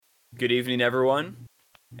Good evening, everyone.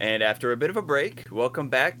 And after a bit of a break, welcome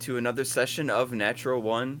back to another session of Natural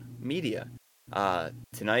One Media.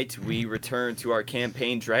 Tonight, we return to our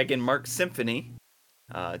campaign Dragon Mark Symphony,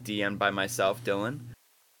 DM'd by myself, Dylan.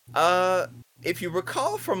 If you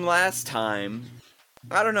recall from last time,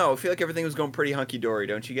 I don't know, I feel like everything was going pretty hunky-dory,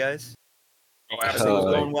 don't you guys? Everything was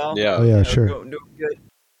going well? Yeah. Oh, yeah, sure. Doing good.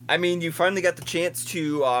 I mean, you finally got the chance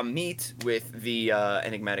to meet with the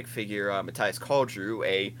enigmatic figure Mathias Cauldrew,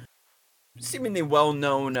 a seemingly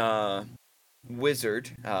well-known wizard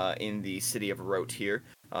in the city of Afoot here,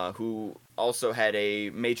 who also had a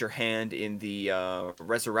major hand in the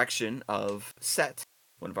resurrection of Set,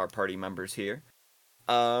 one of our party members here.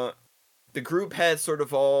 The group had sort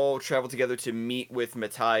of all traveled together to meet with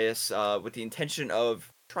Mathias with the intention of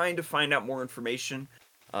trying to find out more information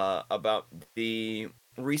about the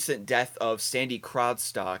recent death of Sandy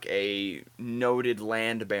Crodstock, a noted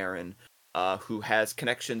land baron who has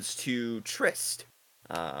connections to Trist,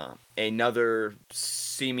 another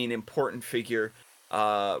seeming important figure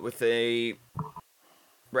with a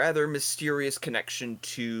rather mysterious connection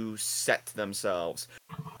to Set themselves.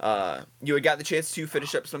 You had got the chance to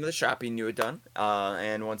finish up some of the shopping you had done,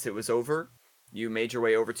 and once it was over, you made your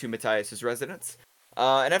way over to Mathias' residence.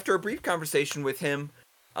 And after a brief conversation with him,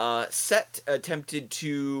 Set attempted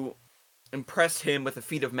to impress him with a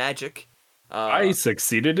feat of magic. I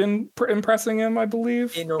succeeded in impressing him, I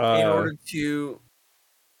believe. In order to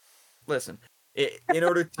listen, in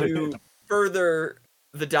order to further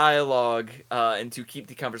the dialogue and to keep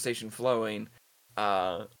the conversation flowing,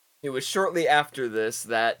 it was shortly after this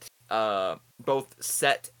that both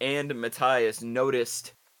Set and Mathias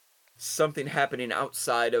noticed something happening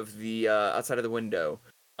outside of the window,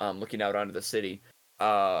 looking out onto the city.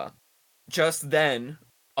 Just then,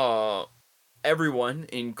 everyone,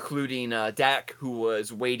 including Dak, who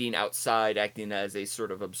was waiting outside, acting as a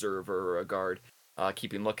sort of observer or a guard,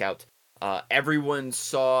 keeping lookout, everyone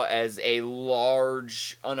saw as a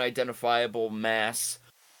large, unidentifiable mass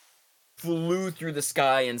flew through the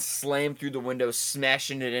sky and slammed through the window,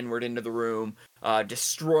 smashing it inward into the room,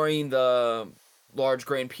 destroying the large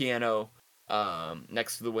grand piano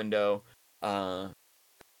next to the window,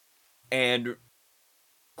 and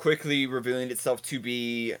quickly revealing itself to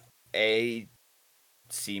be a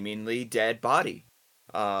seemingly dead body,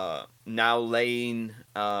 now laying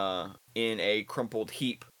in a crumpled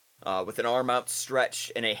heap, with an arm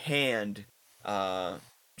outstretched and a hand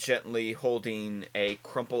gently holding a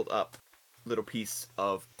crumpled up little piece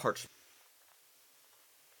of parchment.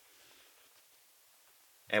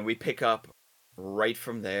 And we pick up right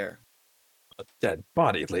from there. A dead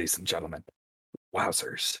body, ladies and gentlemen.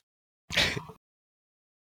 Wowzers.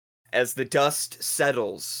 As the dust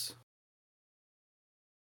settles,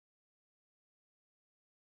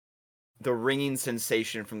 the ringing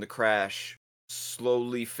sensation from the crash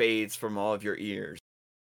slowly fades from all of your ears.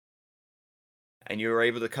 And you are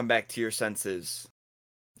able to come back to your senses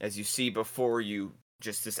as you see before you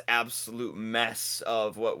just this absolute mess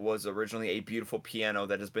of what was originally a beautiful piano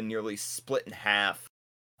that has been nearly split in half,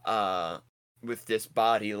 with this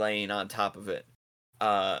body laying on top of it.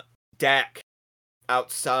 Dak,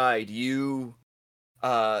 outside, you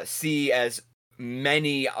see as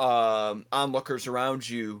many onlookers around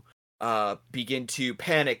you begin to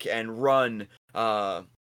panic and run.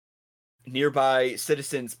 Nearby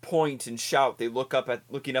citizens point and shout. They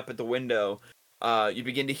looking up at the window. You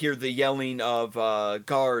begin to hear the yelling of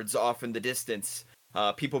guards off in the distance.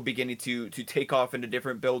 People beginning to take off into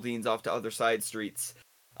different buildings off to other side streets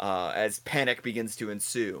as panic begins to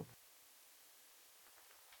ensue.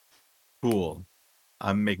 Cool.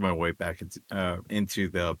 I'm making my way back into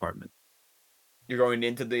the apartment. You're going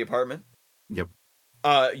into the apartment? Yep.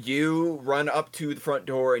 You run up to the front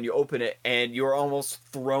door and you open it, and you're almost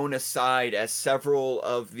thrown aside as several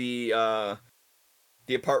of the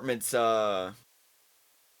apartment's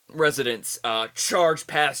residents charge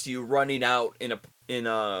past you, running out in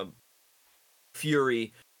a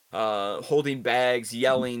fury, holding bags,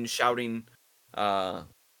 yelling, shouting,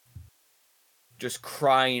 just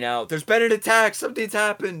crying out, "There's been an attack! Something's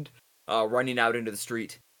happened!" Running out into the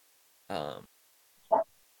street. But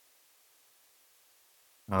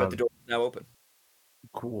the door is now open.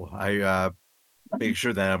 Cool. I make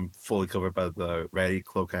sure that I'm fully covered by the ready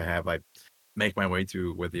cloak I have. I make my way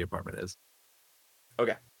to where the apartment is.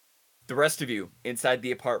 Okay. The rest of you inside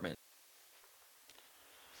the apartment.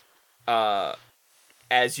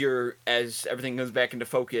 As everything comes back into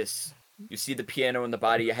focus, you see the piano and the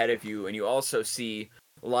body ahead of you, and you also see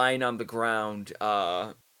lying on the ground,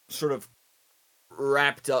 sort of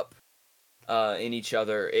wrapped up in each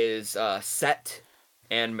other, is Set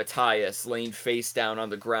and Mathias laying face down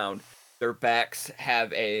on the ground. Their backs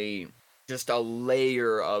have just a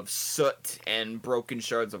layer of soot and broken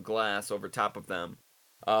shards of glass over top of them.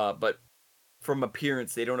 But from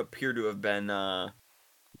appearance, they don't appear to have been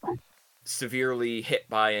severely hit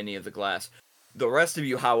by any of the glass. The rest of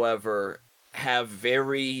you, however, have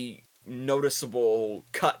very noticeable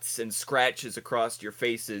cuts and scratches across your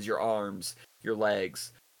faces, your arms, your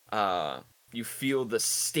legs. You feel the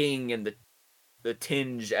sting and the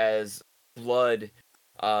tinge as blood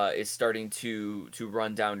is starting to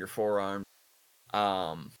run down your forearm.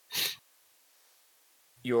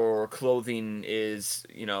 Your clothing is,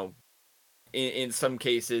 in some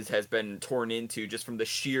cases has been torn into just from the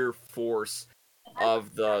sheer force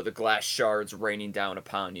of the glass shards raining down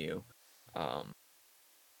upon you.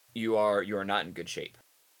 You are not in good shape.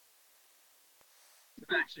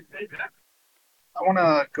 I want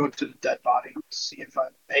to go to the dead body, see if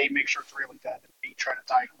make sure it's really dead, and B, try to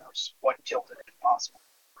diagnose what killed it if possible.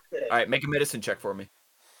 All right, make a medicine check for me.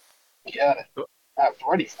 Yeah, I was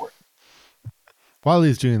ready for it. While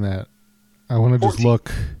he's doing that, I want to just 14.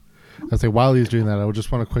 look. I say while he's doing that, I would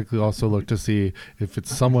just want to quickly also look to see if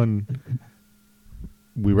it's someone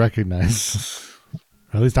we recognize.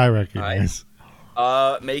 Or at least I recognize.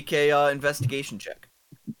 Make a investigation check.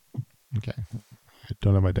 Okay. I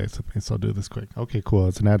don't have my dice with me, so I'll do this quick. Okay, cool.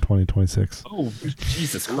 It's an ad 2026. Oh,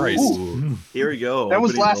 Jesus Christ. Ooh, here we go. That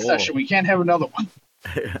was Opening last roll. session. We can't have another one.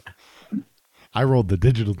 I rolled the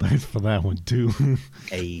digital dice for that one too.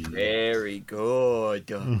 Hey, Very good.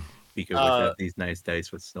 we could whip out these nice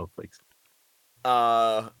dice with snowflakes.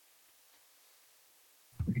 Man,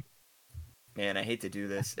 I hate to do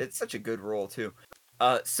this. It's such a good roll too.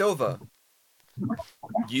 Silva,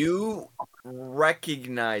 you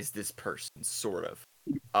recognize this person, sort of.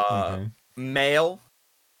 Okay. Male,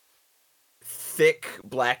 thick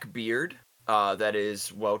black beard, that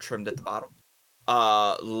is well trimmed at the bottom.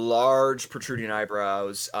 Large protruding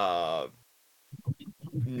eyebrows,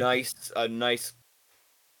 nice,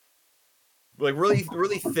 like really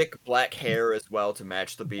thick black hair as well to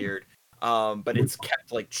match the beard. But it's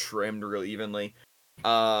kept like trimmed real evenly.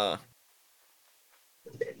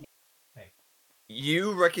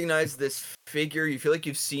 You recognize this figure. You feel like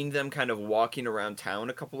you've seen them kind of walking around town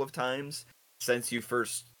a couple of times since you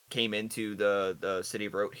first came into the city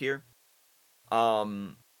of Rote here.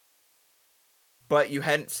 But you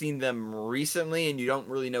hadn't seen them recently, and you don't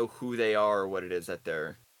really know who they are or what it is that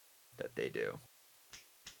they do.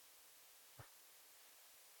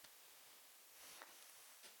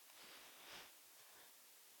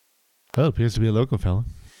 Well, it appears to be a local fella.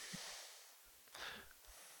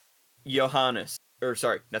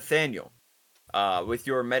 Nathaniel, with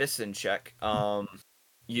your medicine check,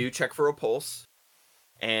 you check for a pulse,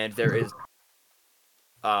 and there is,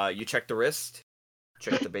 you check the wrist,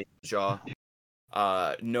 check the base of the jaw,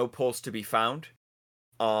 no pulse to be found.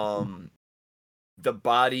 The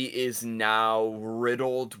body is now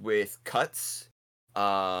riddled with cuts,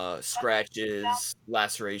 scratches,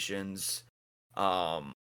 lacerations.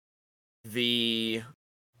 The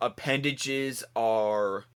appendages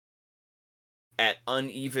are at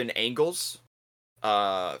uneven angles.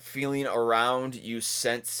 Feeling around, you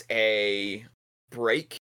sense a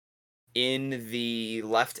break in the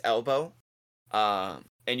left elbow. And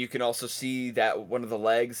you can also see that one of the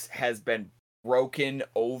legs has been broken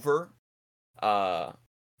over. The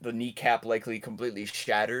kneecap likely completely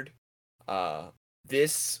shattered.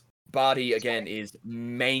 This body, again, is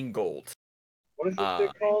mangled. What is this thing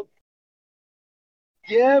called?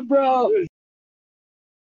 Yeah, bro.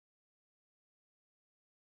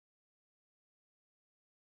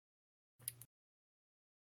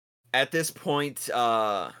 At this point,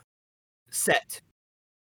 Set.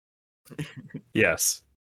 Yes.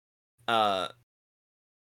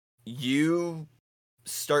 You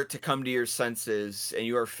start to come to your senses, and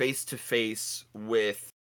you are face to face with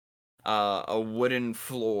a wooden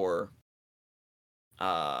floor.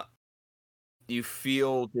 You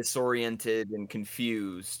feel disoriented and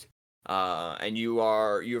confused, and you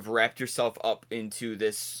have wrapped yourself up into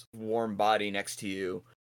this warm body next to you,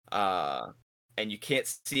 and you can't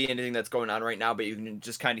see anything that's going on right now, but you can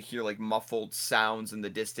just kind of hear like muffled sounds in the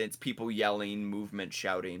distance, people yelling, movement,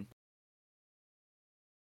 shouting.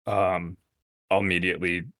 I'll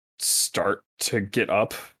immediately start to get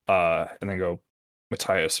up, and then go,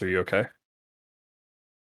 Mathias, are you okay?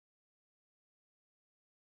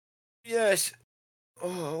 Yes.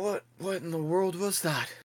 Oh, what in the world was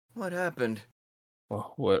that? What happened?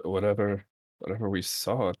 Well, whatever we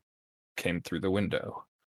saw came through the window.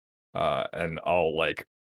 And I'll like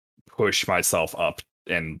push myself up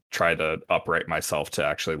and try to upright myself to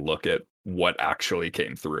actually look at what actually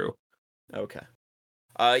came through. Okay.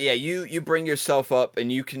 Yeah, you bring yourself up,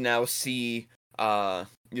 and you can now see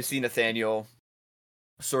you see Nathaniel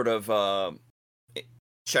sort of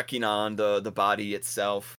checking on the body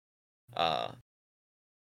itself.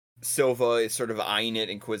 Silva is sort of eyeing it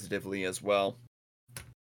inquisitively as well.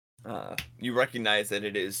 You recognize that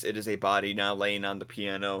it is a body now laying on the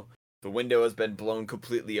piano. The window has been blown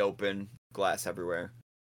completely open, glass everywhere.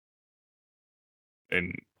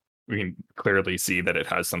 And we can clearly see that it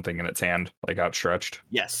has something in its hand, like outstretched.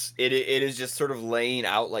 Yes, it is just sort of laying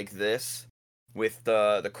out like this, with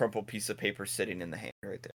the crumpled piece of paper sitting in the hand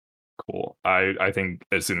right there. Cool. I think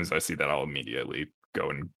as soon as I see that, I'll immediately go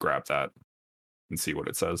and grab that and see what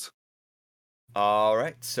it says. All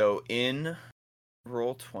right, so in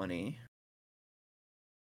roll 20,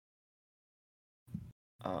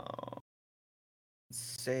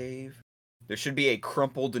 save. There should be a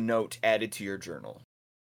crumpled note added to your journal.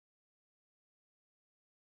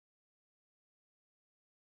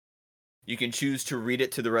 You can choose to read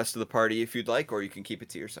it to the rest of the party if you'd like, or you can keep it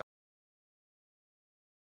to yourself.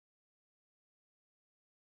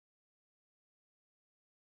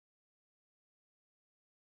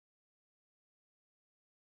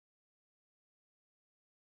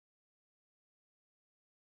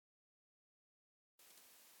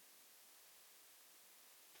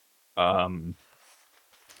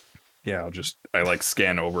 Yeah, I like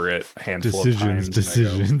scan over it a handful of times.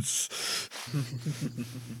 Decisions.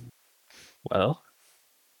 Well,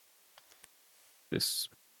 this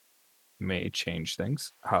may change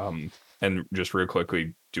things. And just real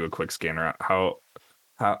quickly do a quick scanner. How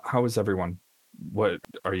is everyone? What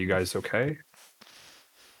are you guys okay?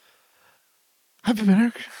 I've been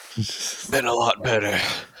better. Been a lot better.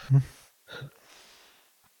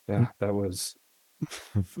 Yeah, that was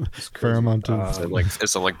Fair amount of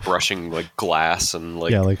It's like brushing like glass and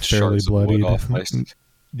like like fairly shards of wood bloodied. off my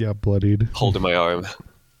Yeah, bloodied. holding my arm.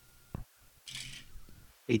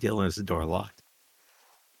 Hey, Dylan, is the door locked?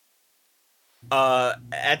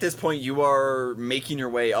 At this point, you are making your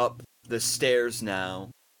way up the stairs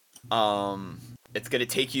now. It's gonna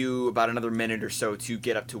take you about another minute or so to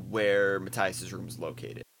get up to where Mathias' room is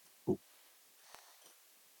located.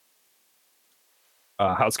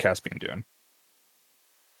 How's Caspian doing?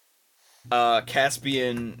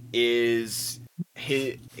 Caspian is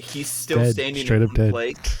he's still Dead. standing Straight in up one dead.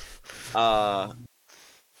 place.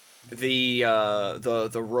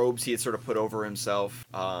 The robes he had sort of put over himself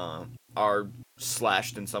are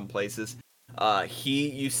slashed in some places.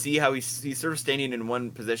 You see how he's sort of standing in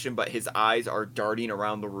one position, but his eyes are darting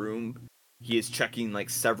around the room. He is checking like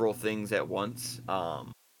several things at once. But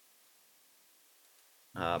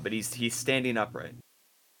he's standing upright.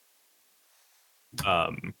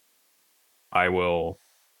 I will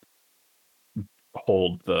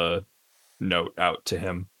hold the note out to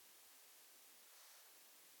him.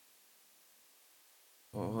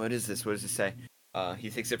 What is this? What does it say? He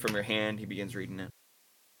takes it from your hand. He begins reading it.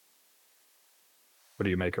 What do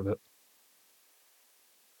you make of it?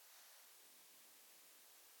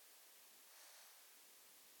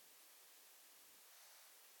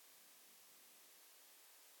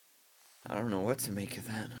 I don't know what to make of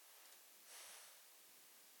that.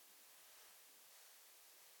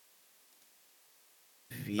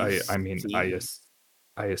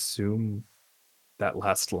 I assume that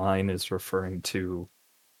last line is referring to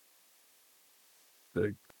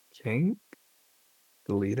the king,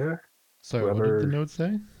 the leader. Sorry, what did the note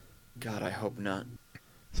say? God, I hope not.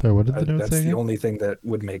 Sorry, what did the note That's say? the again? only thing that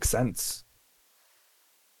would make sense.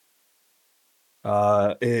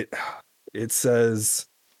 It says,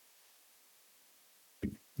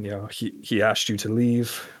 he asked you to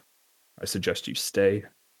leave. I suggest you stay.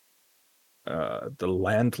 The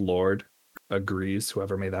landlord agrees,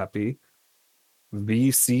 whoever may that be.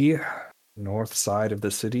 VC, north side of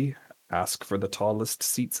the city, ask for the tallest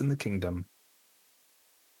seats in the kingdom.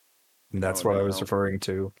 And that's what I was referring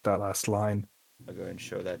to, that last line. I'll go ahead and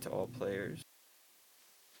show that to all players.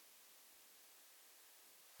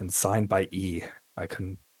 And signed by E.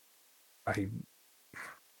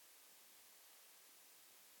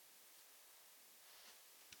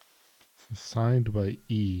 Signed by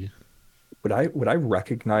E. Would I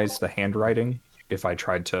recognize the handwriting if I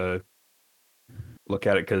tried to look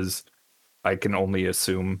at it? Because I can only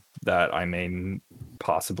assume that I may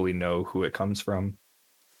possibly know who it comes from.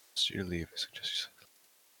 So you leave. I suggest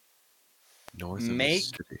you north of the Make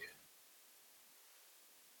city.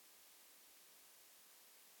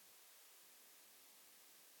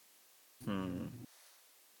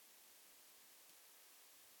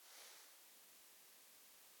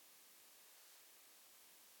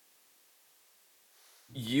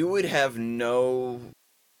 You would have no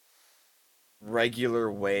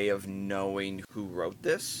regular way of knowing who wrote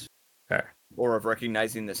this. Okay. Or of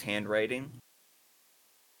recognizing this handwriting.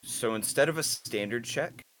 So instead of a standard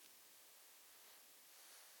check,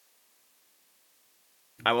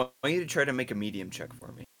 I want you to try to make a medium check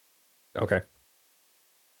for me. Okay.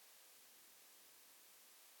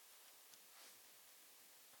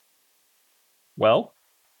 Well,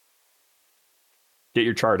 get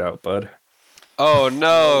your chart out, bud. Oh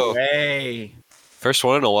no! Way. First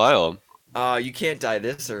one in a while. You can't die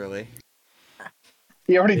this early.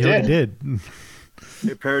 He already He did. already did.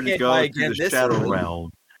 Prepare to Can't go die to again the this shadow early.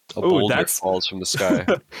 realm. A Ooh, boulder that's- falls from the sky.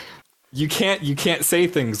 You can't say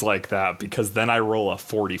things like that because then I roll a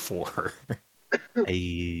 44.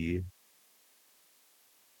 Hey.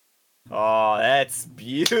 Oh, that's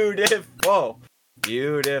beautiful.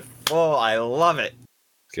 Beautiful. I love it.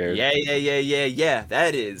 Scared. Yeah.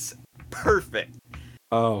 That is perfect.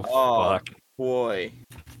 Oh, Oh, fuck. boy.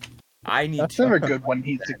 I need That's to never good when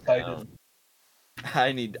he's excited. down.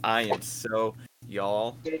 I am so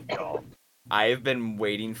y'all. I have been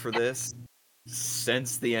waiting for this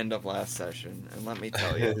since the end of last session, and let me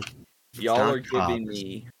tell you, y'all are giving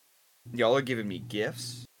me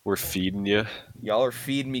gifts. We're feeding you. Y'all are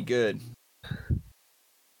feeding me good.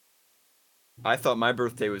 I thought my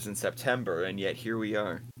birthday was in September, and yet here we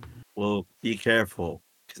are. Well, be careful,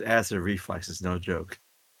 because acid reflux is no joke.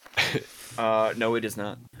 No, it is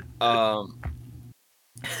not.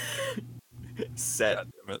 Set.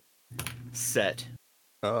 God damn it. Set.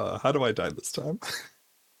 How do I die this time?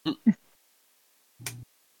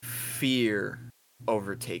 Fear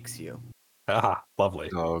overtakes you. Ah, lovely.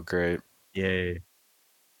 Oh, great. Yay.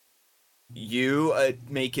 You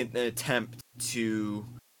make an attempt to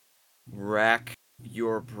rack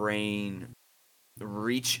your brain,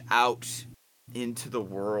 reach out into the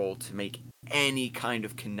world to make any kind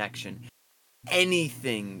of connection,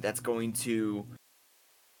 anything that's going to,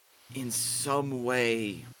 in some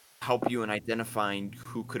way, help you in identifying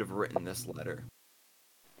who could have written this letter.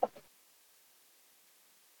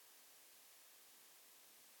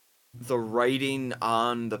 The writing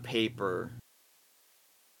on the paper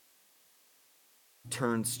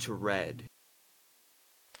turns to red.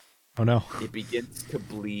 Oh no. It begins to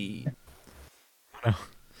bleed. No.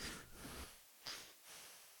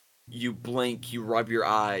 You blink, you rub your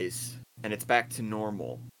eyes, and it's back to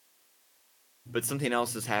normal. But something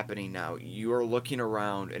else is happening now. You are looking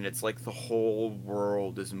around, and it's like the whole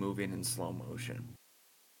world is moving in slow motion.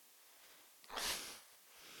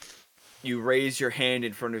 You raise your hand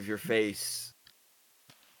in front of your face,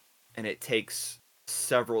 and it takes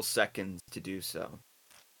several seconds to do so.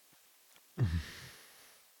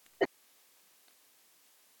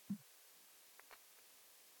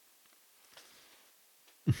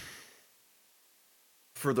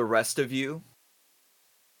 For the rest of you,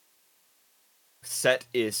 Set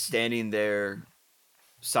is standing there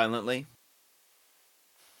silently,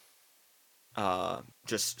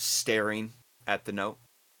 just staring at the note.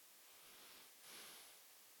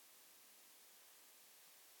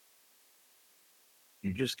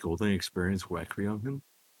 You just golden experience Wackery on him?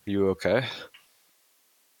 You okay?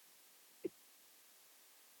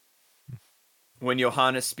 When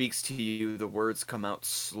Johanna speaks to you, the words come out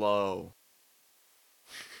slow.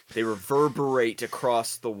 They reverberate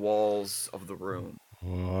across the walls of the room.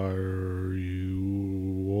 Are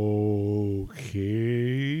you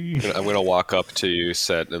okay? I'm gonna walk up to you,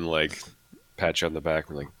 Set, and like pat you on the back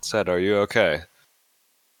and like, Set, are you okay?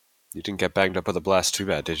 You didn't get banged up with a blast too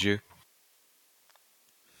bad, did you?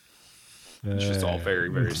 It's just all very,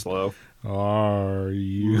 very slow. Are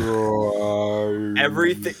you?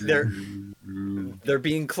 Everything they're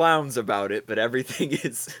being clowns about it, but everything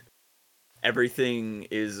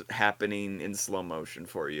is happening in slow motion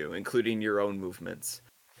for you, including your own movements.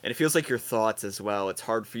 And it feels like your thoughts as well. It's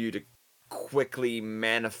hard for you to quickly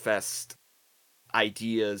manifest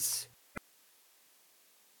ideas.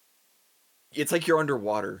 It's like you're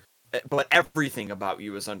underwater, but everything about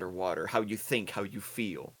you is underwater. How you think, how you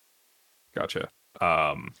feel. Gotcha.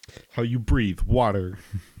 How you breathe? Water.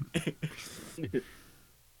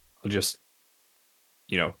 I'll just,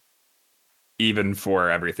 even for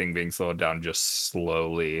everything being slowed down, just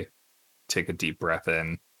slowly take a deep breath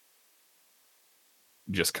in,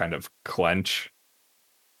 just kind of clench,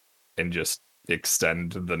 and just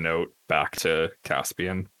extend the note back to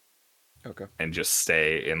Caspian. Okay. And just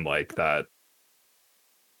stay in like that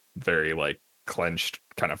very like clenched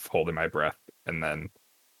kind of holding my breath, and then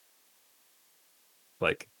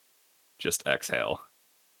like just exhale.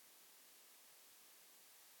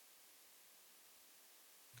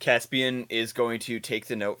 Caspian is going to take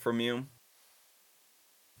the note from you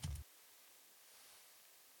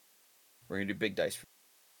We're gonna do big dice.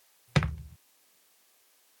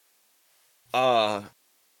 The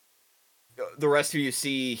rest of you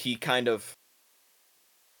see he kind of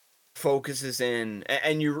focuses in,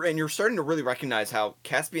 and you're starting to really recognize how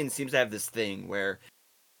Caspian seems to have this thing where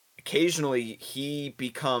occasionally he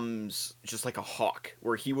becomes just like a hawk,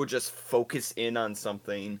 where he will just focus in on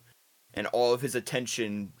something, and all of his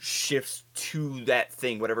attention shifts to that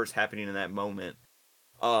thing, whatever's happening in that moment.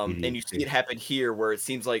 And you see it happen here, where it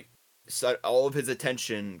seems like all of his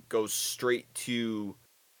attention goes straight to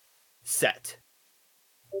Set,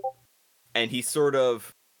 and he sort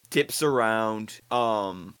of dips around.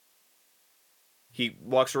 He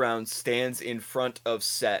walks around, stands in front of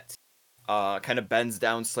Set, kind of bends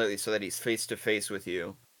down slightly so that he's face to face with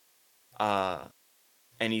you, and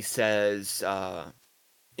he says,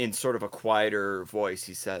 in sort of a quieter voice,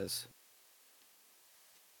 he says,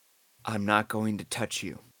 "I'm not going to touch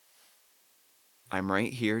you. I'm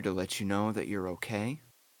right here to let you know that you're okay.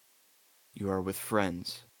 You are with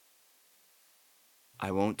friends.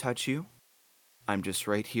 I won't touch you. I'm just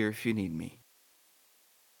right here if you need me.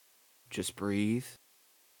 Just breathe.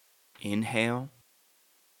 Inhale.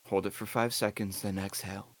 Hold it for 5 seconds, then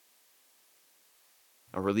exhale.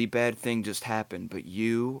 A really bad thing just happened, but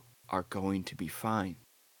you are going to be fine.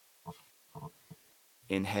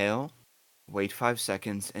 Inhale. Wait 5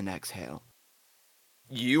 seconds and exhale."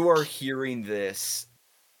 You are hearing this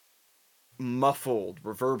muffled,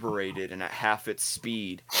 reverberated, and at half its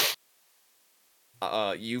speed.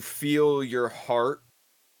 You feel your heart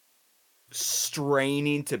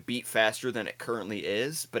straining to beat faster than it currently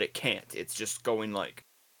is, but it can't. It's just going like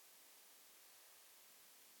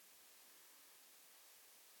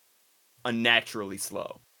unnaturally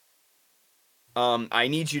slow. I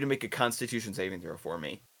need you to make a Constitution saving throw for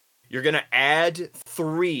me. You're gonna add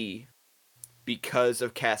 3 because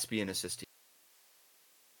of Caspian assisting.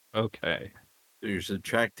 Okay. So you're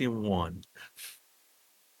subtracting 1.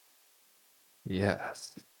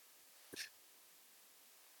 Yes.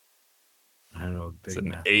 I don't know. It's Big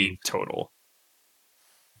an math. 8 total.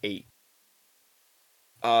 8.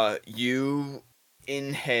 You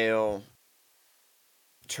inhale,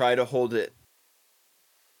 try to hold it,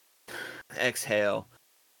 exhale.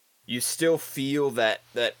 You still feel that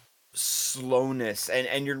slowness,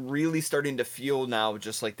 and you're really starting to feel now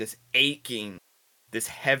just like this aching, this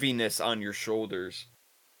heaviness on your shoulders,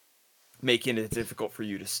 making it difficult for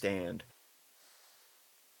you to stand.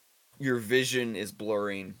 Your vision is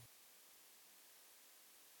blurring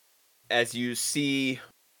as you see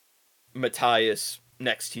Mathias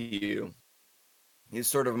next to you. He's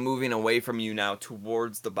sort of moving away from you now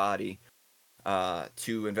towards the body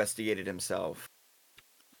to investigate it himself.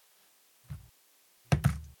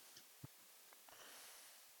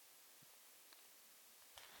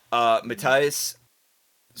 Mathias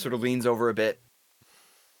sort of leans over a bit,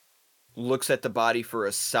 looks at the body for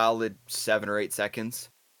a solid 7 or 8 seconds,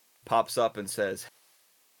 pops up and says,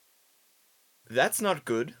 "That's not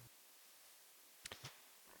good."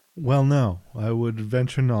 Well, no, I would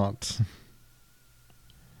venture not.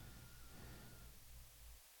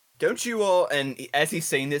 Don't you all, and as he's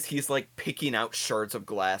saying this, he's like picking out shards of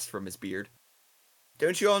glass from his beard.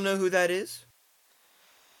 Don't you all know who that is?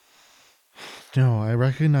 No, I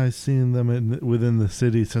recognize seeing them within the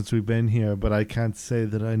city since we've been here, but I can't say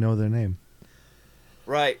that I know their name.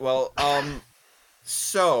 Right, well,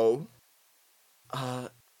 so,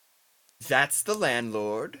 that's the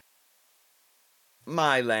landlord.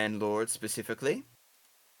 My landlord, specifically.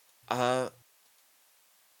 And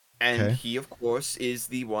Okay. he, of course, is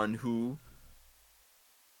the one who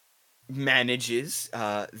manages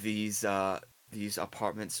these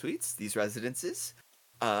apartment suites, these residences.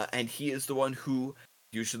 And he is the one who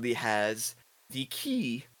usually has the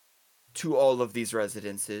key to all of these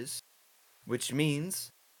residences, which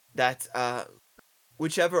means that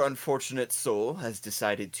whichever unfortunate soul has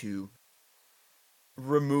decided to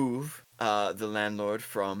remove the landlord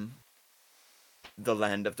from the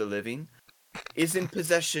land of the living is in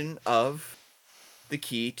possession of the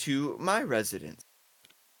key to my residence.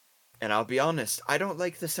 And I'll be honest, I don't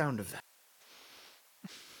like the sound of that.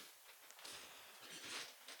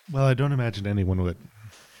 Well, I don't imagine anyone would.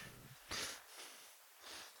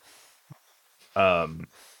 I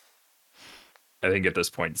think at this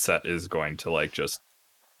point, Set is going to like just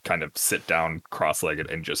kind of sit down cross-legged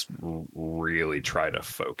and just really try to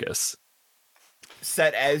focus.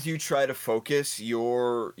 Set, as you try to focus,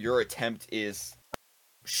 your attempt is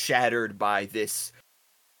shattered by this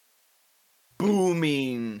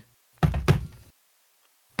booming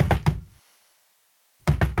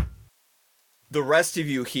the rest of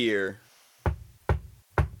you hear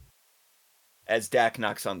as Dak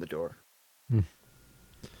knocks on the door.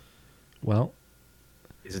 Well,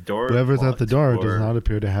 Is the door whoever's at the locked, door or- does not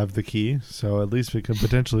appear to have the key, so at least we can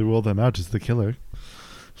potentially rule them out as the killer.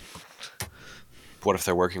 What if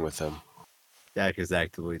they're working with them? Dak is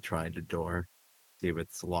actively trying the door, see if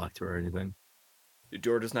it's locked or anything. The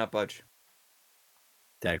door does not budge.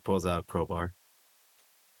 Dak pulls out a crowbar.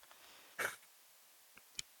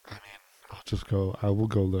 I will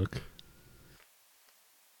go look.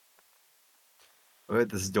 Wait,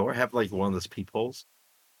 does the door have like one of those peepholes?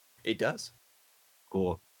 It does.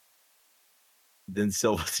 Cool. Then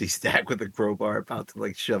Silva sees Dak with a crowbar about to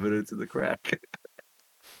like shove it into the crack.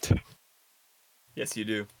 Yes, you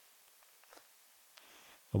do.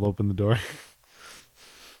 I'll open the door.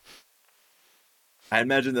 I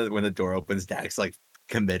imagine that when the door opens, Dak's like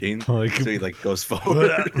committing, Like- so he like goes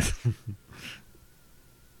forward.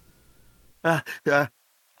 Ah,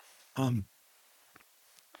 um,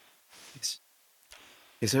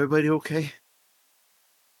 is everybody okay?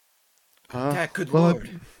 Dak, good well,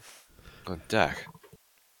 lord. Oh, Dak.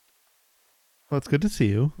 Well, it's good to see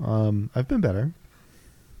you. I've been better.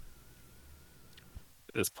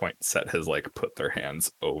 At this point, Set has like put their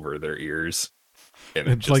hands over their ears, and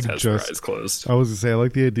It's it just like has their just- eyes closed. I was gonna say I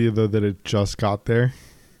like the idea though that it just got there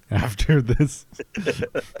after this.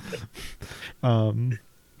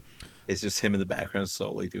 It's just him in the background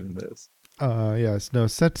slowly doing this. Yes, no,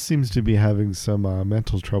 Set seems to be having some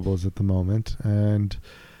mental troubles at the moment, and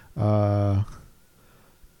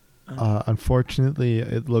unfortunately,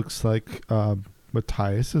 it looks like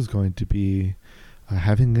Mathias is going to be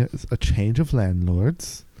having a change of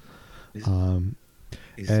landlords, Is-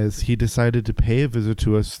 Is- as he decided to pay a visit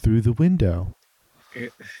to us through the window.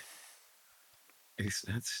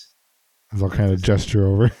 that's As I'll kind of gesture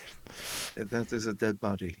over. that is a dead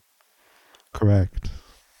body. Correct.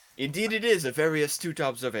 Indeed, it is a very astute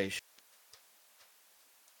observation.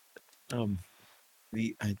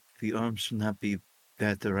 The arm should not be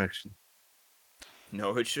that direction.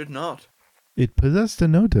 No, it should not. It possessed a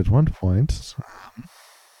note at one point.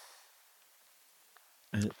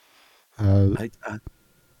 I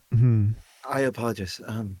Hmm. I apologize.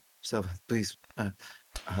 So please. Well,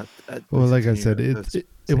 please like I continue. said, Let's it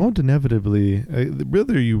see. won't inevitably.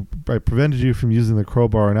 Whether I prevented you from using the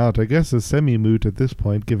crowbar or not, I guess is semi-moot at this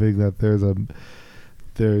point, given that there's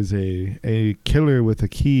a killer with a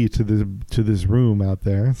key to this room out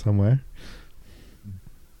there somewhere.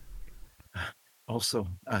 Also,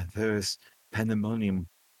 there is pandemonium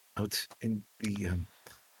out in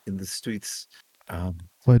the streets. Well,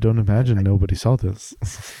 I don't imagine nobody saw this.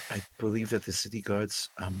 I believe that the city guards,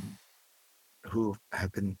 who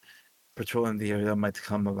have been patrolling the area, might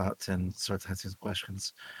come about and start asking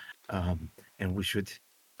questions. And we should,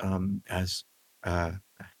 as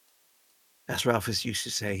Ralphus used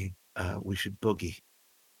to say, we should boogie.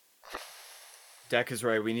 Dak is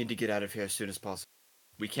right. We need to get out of here as soon as possible.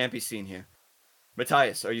 We can't be seen here.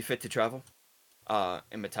 Matthias, are you fit to travel?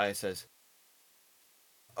 And Matthias says,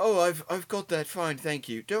 "Oh, I've got that fine, thank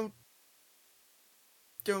you. Don't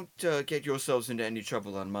get yourselves into any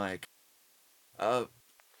trouble on my account.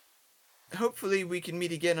 Hopefully we can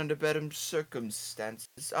meet again under better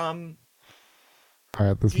circumstances. All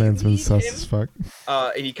right, this Do you man's been need sus him? as fuck.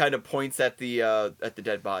 And he kind of points at the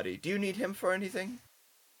dead body. Do you need him for anything?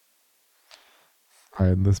 All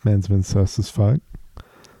right, this man's been sus as fuck.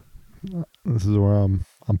 This is where I'm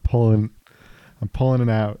pulling it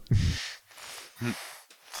out.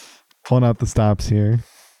 Pulling out the stops here.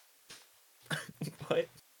 What?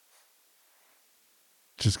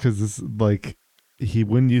 Just because this, like, he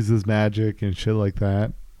wouldn't use his magic and shit like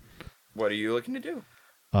that. What are you looking to do?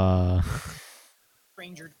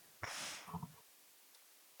 Ranger.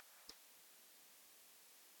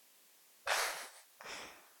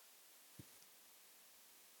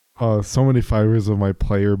 So many fibers of my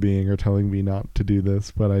player being are telling me not to do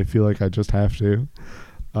this, but I feel like I just have to.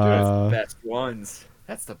 That's the best ones.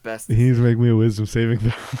 That's the best. He needs to make me a wisdom saving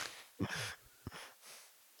throw.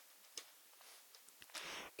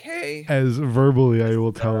 Okay. As verbally, I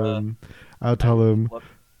will tell him. I'll tell him,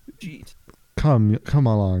 Cheat. come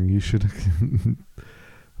along. You should,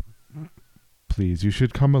 please. You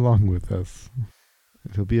should come along with us.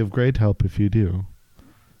 It'll be of great help if you do.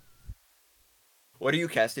 What are you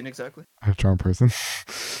casting exactly? A charm person.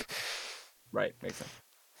 Right, makes sense.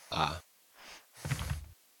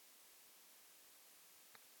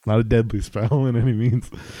 Not a deadly spell in any means.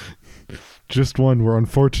 Just one where,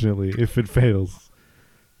 unfortunately, if it fails,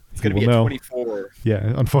 It's gonna he be will a know. 24.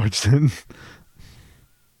 Yeah, unfortunate.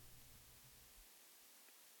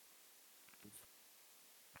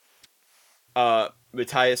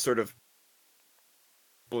 Matthias sort of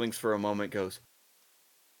blinks for a moment, goes,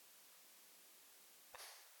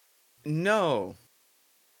 No.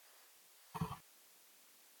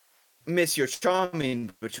 Miss, you're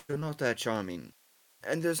charming, but you're not that charming.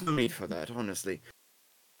 And there's no need for that, honestly.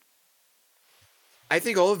 I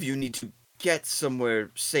think all of you need to get somewhere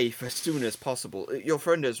safe as soon as possible. Your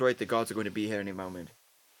friend is right, the gods are going to be here any moment.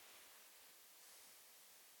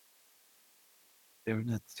 They were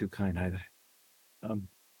not too kind either. We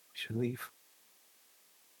should leave.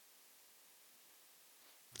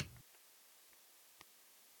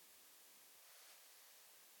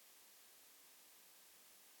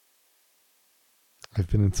 I've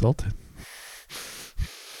been insulted.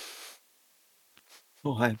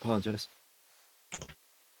 Oh, I apologize.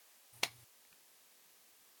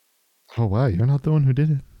 Oh wow, you're not the one who did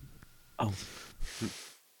it. Oh,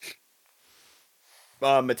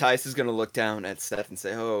 Mathias is going to look down at Seth and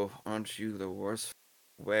say, "Oh, aren't you the worst?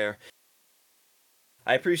 Where?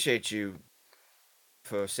 I appreciate you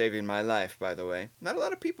for saving my life, by the way. Not a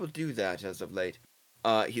lot of people do that as of late."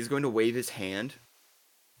 He's going to wave his hand,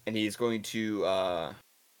 and he's going to,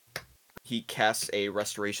 he casts a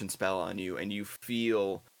restoration spell on you, and you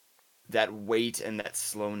feel that weight and that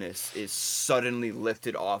slowness is suddenly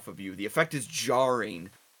lifted off of you. The effect is jarring,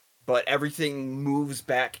 but everything moves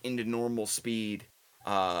back into normal speed.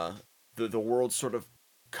 The world sort of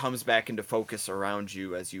comes back into focus around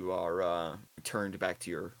you as you are returned back to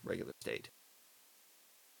your regular state.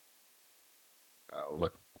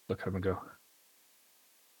 Look at him go.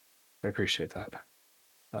 I appreciate that.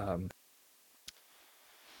 All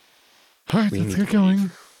right, We let's need get to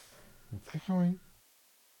going. Let's get going.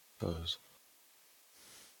 Suppose.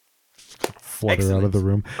 Flutter out of the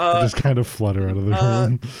room. Just kind of flutter out of the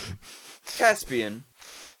room. Caspian.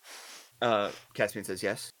 Caspian says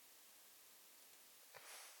yes.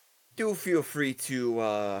 Do feel free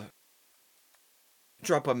to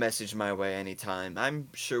drop a message my way anytime. I'm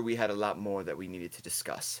sure we had a lot more that we needed to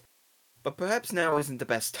discuss. But perhaps now isn't the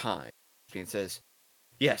best time. Caspian says,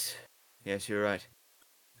 yes, you're right.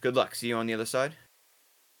 Good luck. See you on the other side?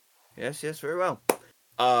 Yes, very well.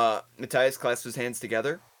 Mathias clasps his hands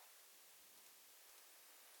together.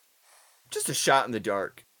 Just a shot in the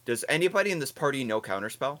dark. Does anybody in this party know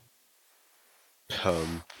Counterspell?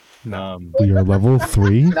 We are level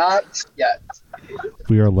 3. Not yet.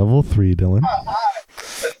 We are level 3, Dylan.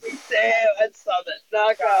 Damn, I saw that.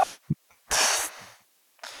 Knock off.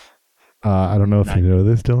 I don't know if you know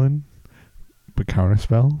this, Dylan, but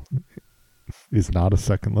Counterspell is not a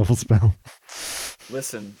second level spell.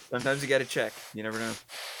 Listen, sometimes you gotta check. You never know.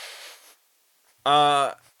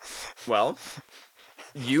 Well,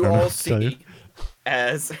 you all see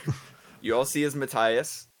as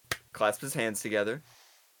Mathias clasps his hands together,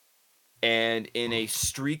 and in a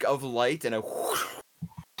streak of light and a whoosh,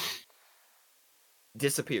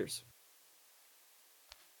 disappears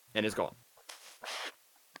and is gone.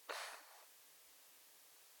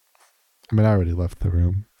 I mean, I already left the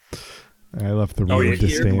room. I left the room you to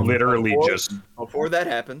hear stand. Literally Before- just Before that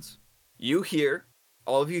happens,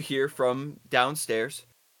 all of you hear from downstairs,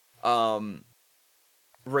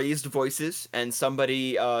 raised voices and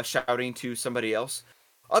somebody shouting to somebody else,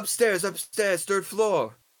 upstairs, 3rd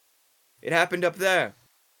floor. It happened up there.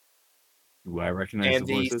 do I recognize And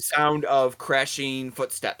the the voices? sound of crashing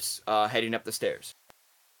footsteps heading up the stairs.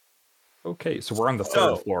 okay. So we're on the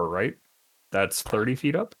So- 3rd floor, right? That's 30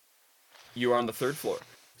 feet up. You are on the 3rd floor.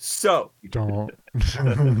 So, Don't.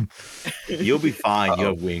 You'll be fine. You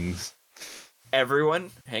have wings.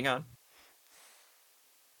 everyone, hang on.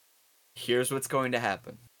 Here's what's going to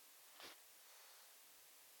happen.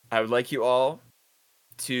 I would like you all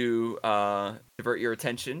to divert your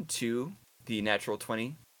attention to the natural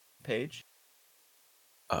 20 page.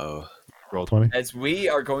 Oh, Roll 20. As we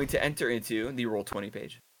are going to enter into the roll 20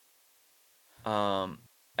 page.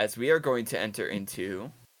 As we are going to enter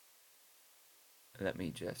into, let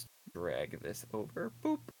me just drag this over.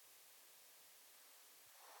 Boop.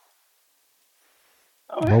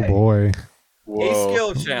 Oh boy. A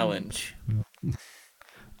skill challenge.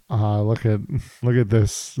 Look at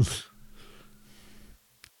this.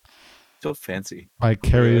 So fancy. My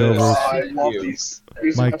carryovers. I love these.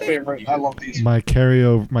 These are my favorite. I love these. My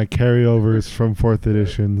carryovers from 4th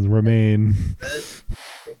edition remain.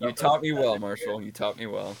 You taught me well, Marshall. You taught me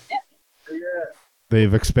well.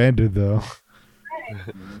 They've expanded though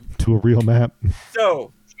to a real map.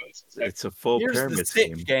 So, It's a full here's the pyramid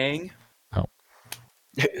sit, scheme. gang. Oh.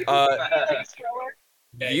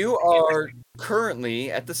 You are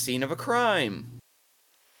currently at the scene of a crime.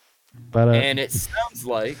 But And it sounds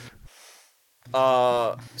like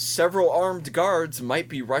several armed guards might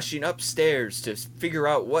be rushing upstairs to figure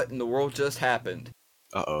out what in the world just happened.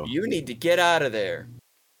 uh-oh. You need to get out of there.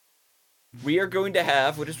 we are going to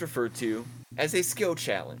have what is referred to as a skill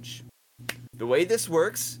challenge. The way this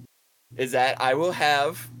works is that I will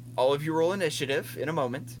have all of you roll initiative in a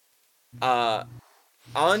moment.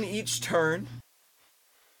 On each turn,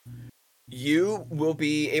 you will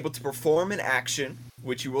be able to perform an action,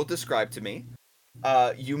 which you will describe to me.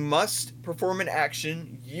 You must perform an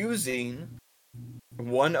action using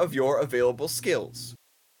one of your available skills.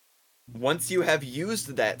 Once you have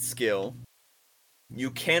used that skill, you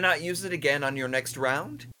cannot use it again on your next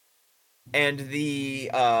round, and the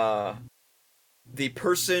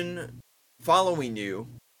person following you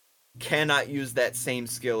cannot use that same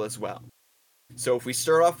skill as well. So if we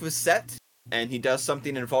start off with Set, and he does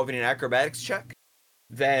something involving an acrobatics check,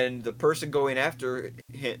 then the person going after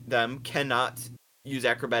them cannot use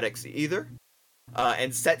acrobatics either.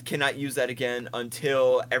 And Set cannot use that again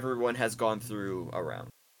until everyone has gone through a round.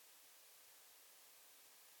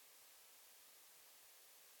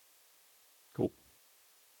 Cool.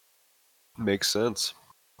 Makes sense.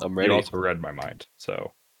 I'm You ready. also read my mind,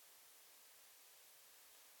 so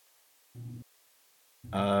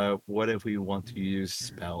What if we want to use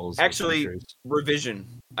spells? or Actually, features? revision.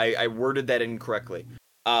 I worded that incorrectly.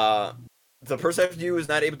 The person after you is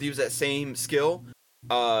not able to use that same skill.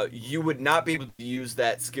 You would not be able to use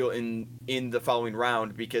that skill in the following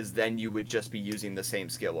round, because then you would just be using the same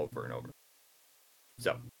skill over and over.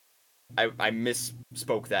 So, I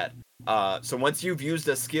misspoke that. So once you've used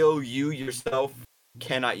a skill, you yourself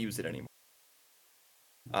cannot use it anymore.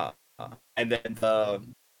 And then the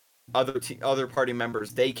other party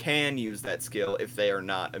members, they can use that skill if they are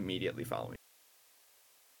not immediately following.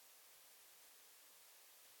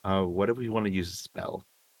 What if we want to use a spell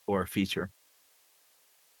or a feature?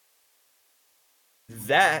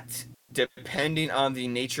 That, depending on the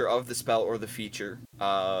nature of the spell or the feature,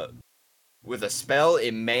 with a spell,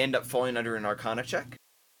 it may end up falling under an Arcana check.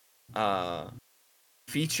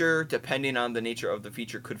 Feature, depending on the nature of the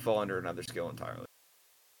feature, could fall under another skill entirely.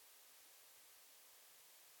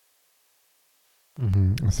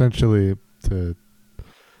 Essentially, to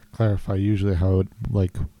clarify, usually how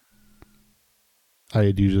I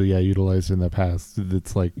had usually utilized in the past,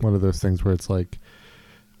 it's like one of those things where it's like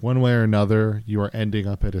one way or another you are ending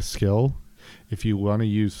up at a skill. If you want to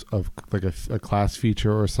use a class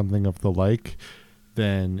feature or something of the like,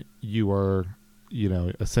 then you are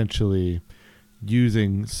essentially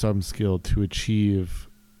using some skill to achieve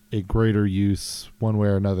a greater use one way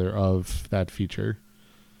or another of that feature.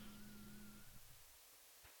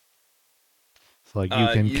 So like you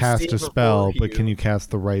can cast a spell, but can you cast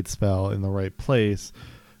the right spell in the right place?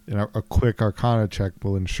 And a quick Arcana check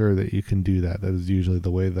will ensure that you can do that. That is usually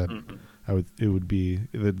the way that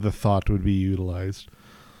the thought would be utilized.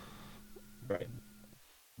 Right.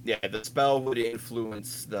 Yeah, the spell would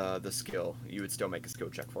influence the skill. You would still make a skill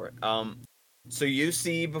check for it. So you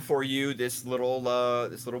see before you this little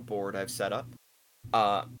board I've set up.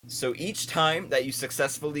 So each time that you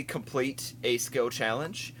successfully complete a skill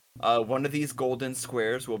challenge, one of these golden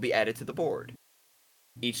squares will be added to the board.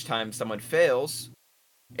 Each time someone fails,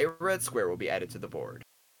 a red square will be added to the board.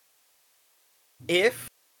 If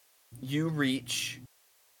you reach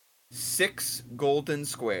 6 golden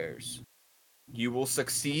squares, you will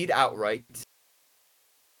succeed outright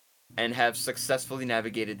and have successfully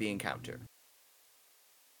navigated the encounter.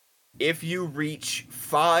 If you reach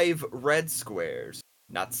 5 red squares,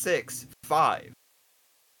 not 6, 5,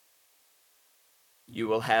 you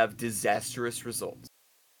will have disastrous results.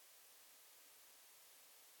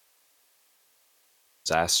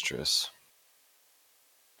 Disastrous.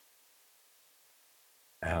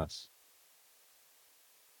 Yes.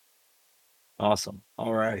 Awesome.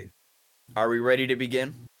 All right. Are we ready to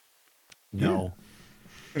begin? No.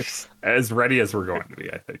 as ready as we're going to be,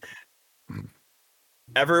 I think.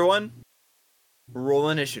 Everyone, roll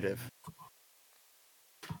initiative.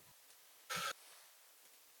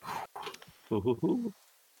 Ooh.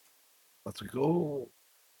 Let's go.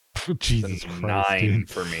 Jesus Christ, 9 dude.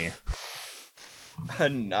 for me. A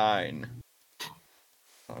 9.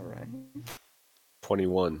 All right.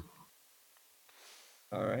 21.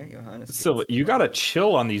 All right, Johannes. So you gotta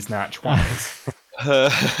chill on these nat 20s.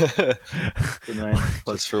 The 9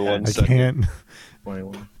 plus for 1 I second. can't.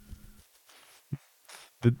 21.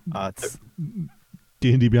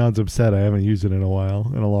 D&D Beyond's upset. I haven't used it in a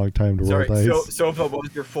while, in a long time to roll Sorry, dice. so what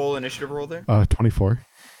was your full initiative roll there? 24.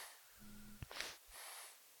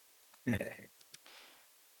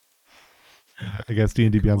 I guess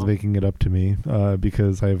D&D Beyond's making it up to me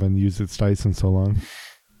because I haven't used its dice in so long.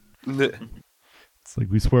 It's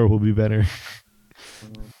like, we swear we'll be better.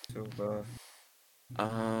 Or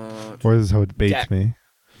this is how it baits Jack. me.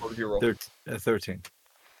 What was your roll? 13.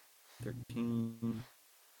 13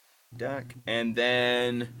 deck. And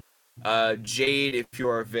then Jade, if you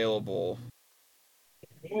are available.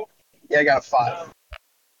 Yeah, I got a 5.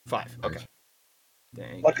 5. Okay.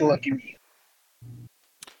 Dang. Lucky me.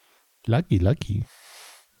 Lucky.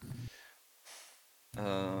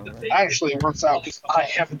 Actually, it works out because I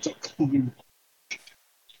haven't done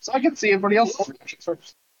so I can see everybody else's reactions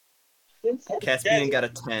first. Caspian got a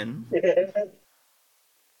 10.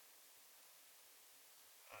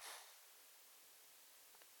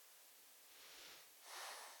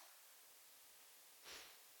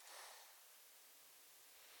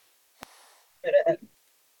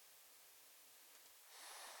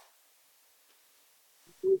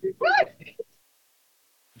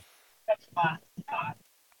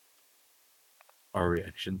 Our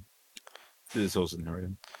reaction to this whole scenario.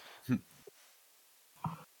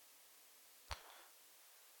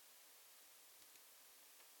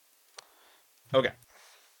 Okay.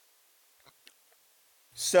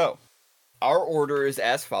 So, our order is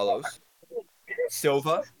as follows.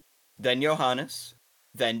 Silva, then Johannes,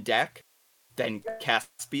 then Deck, then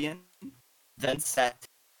Caspian, then Set,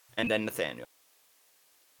 and then Nathaniel.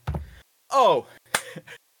 Oh!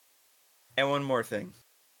 And one more thing.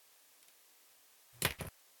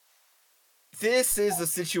 This is a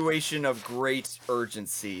situation of great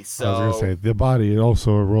urgency, so... I was going to say, the body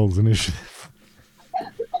also rolls initiative.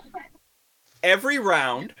 Every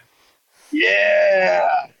round... Yeah!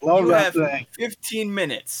 Love you that have thing. 15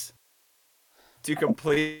 minutes to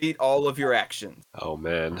complete all of your actions. Oh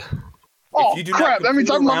man. Oh, you do not crap. That means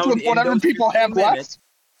complete I'm a left round with in whatever those people 15 have minutes-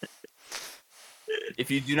 left.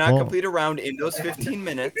 If you do not complete a round in those 15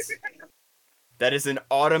 minutes, that is an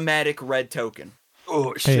automatic red token.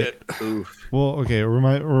 Oh shit. Well, okay.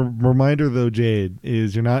 Reminder though, Jade,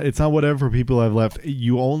 is it's not whatever people have left.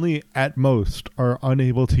 You only at most are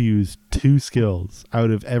unable to use 2 skills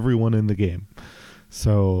out of everyone in the game.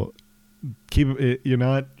 So keep it. You're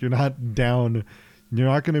not down. You're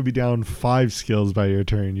not going to be down 5 skills by your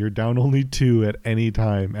turn. You're down only 2 at any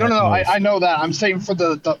time. No. I know that. I'm saying for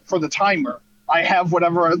the timer, I have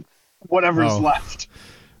whatever's left.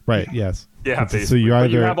 Right. Yes. Yeah, so basically. you But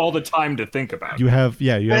either you have all the time to think about you it. have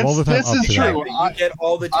all the time. This up is to true. that. You get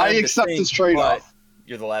all the time I to accept think, this trade-off. but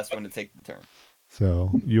you're the last one to take the turn. So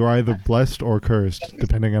you're either blessed or cursed,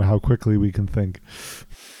 depending on how quickly we can think.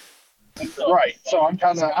 Right. So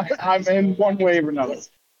I'm in one way or another.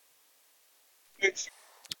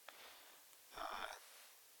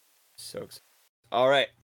 So, all right.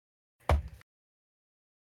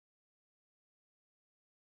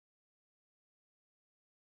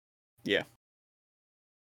 Yeah.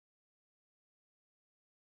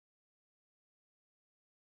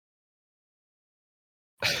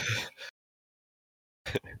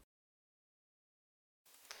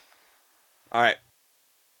 All right.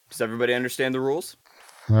 Does everybody understand the rules?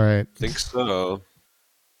 All right. Think so.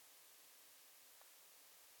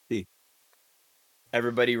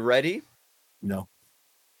 Everybody ready? No.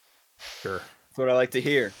 Sure. That's what I like to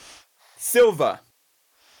hear. Silva,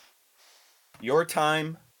 your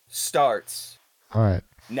time starts All right.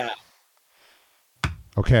 now.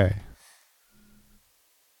 Okay.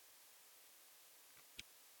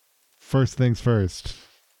 First things first.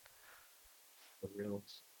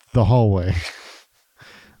 The hallway.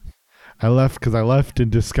 I left in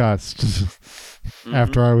disgust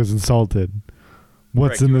after I was insulted.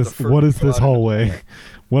 What's Correct, in you were this? the first What is to go this out of the hallway? hallway.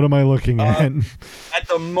 What am I looking at? At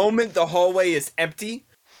the moment the hallway is empty,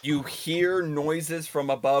 you hear noises from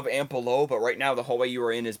above and below, but right now the hallway you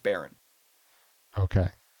are in is barren. Okay.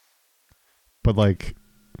 But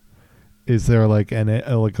is there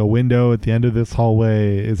a window at the end of this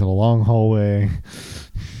hallway? Is it a long hallway?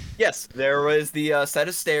 Yes, there was the set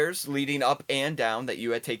of stairs leading up and down that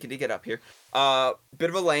you had taken to get up here. Bit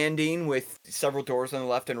of a landing with several doors on the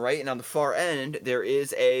left and right, and on the far end there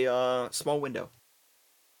is a small window.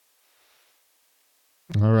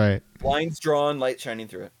 All right. Blinds drawn, light shining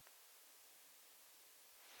through it.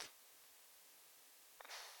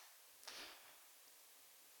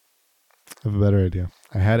 I have a better idea.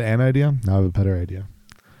 I had an idea. Now I have a better idea.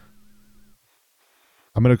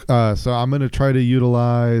 I'm gonna try to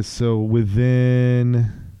utilize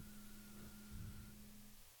within.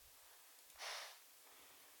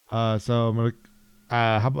 So I'm gonna.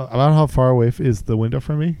 About how far away is the window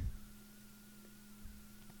from me?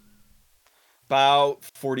 About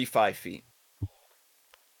 45 feet.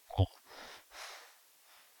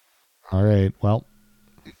 All right. Well.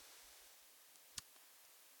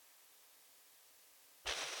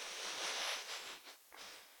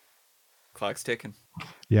 Clock's ticking.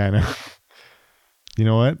 Yeah, I know. You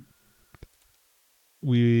know what?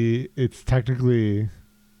 It's technically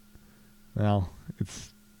Well,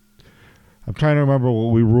 I'm trying to remember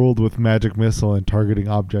what we ruled with magic missile and targeting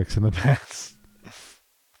objects in the past.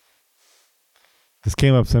 This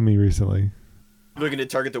came up recently. Looking to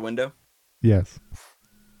target the window? Yes.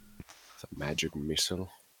 It's a magic missile.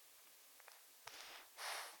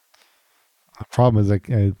 The problem is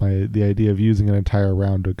the idea of using an entire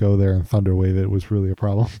round to go there and thunderwave it was really a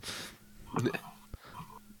problem.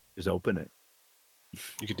 Just open it.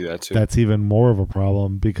 You could do that too. That's even more of a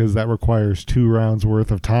problem because that requires 2 rounds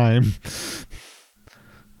worth of time.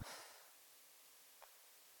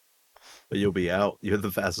 But you'll be out. You're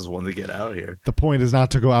the fastest one to get out here. The point is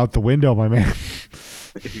not to go out the window, my man.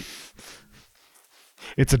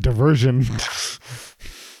 It's a diversion.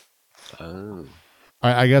 Oh.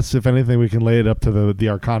 I guess if anything, we can lay it up to the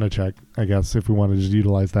Arcana check. I guess if we want to just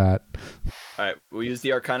utilize that. All right, we'll use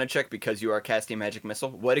the Arcana check because you are casting magic missile.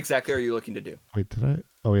 What exactly are you looking to do? Wait, did I?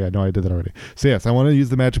 Oh yeah, no, I did that already. So yes, I want to use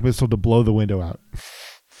the magic missile to blow the window out.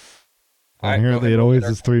 All right, Apparently, it always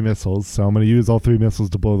is 3 missiles, so I'm going to use all 3 missiles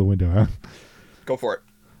to blow the window out. Go for it.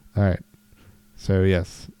 All right. So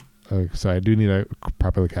yes, so I do need to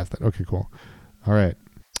properly cast that. Okay, cool. All right,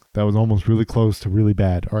 that was almost really close to really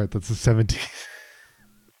bad. All right, that's a 17.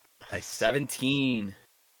 Nice. 17.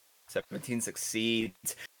 17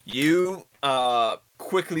 succeeds. You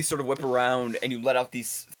quickly sort of whip around and you let out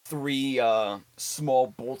these 3 small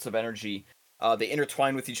bolts of energy. They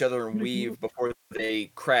intertwine with each other and weave before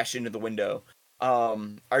they crash into the window. Are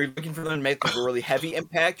you looking for them to make like a really heavy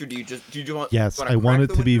impact, or do you want? Yes, wanna I want crack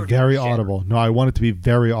it the to be window, or do you very want to shatter? audible. No, I want it to be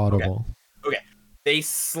very audible. Okay. They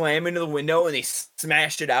slam into the window and they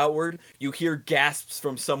smash it outward. You hear gasps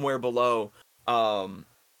from somewhere below.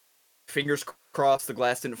 Fingers crossed the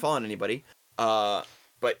glass didn't fall on anybody. But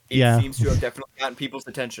it seems to have definitely gotten people's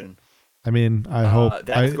attention. I mean, I hope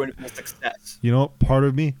that's going to be a success. You know, part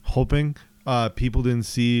of me hoping people didn't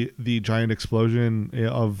see the giant explosion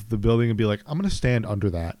of the building and be like, I'm going to stand under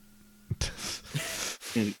that.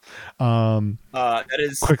 That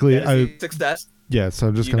is quickly. A success. Yeah, so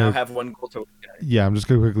I'm just you gonna now have 1 goal to. Yeah, I'm just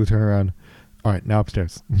gonna quickly turn around. All right, now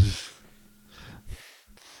upstairs.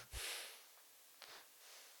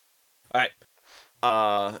 All right,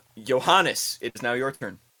 Johannes, it is now your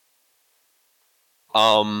turn.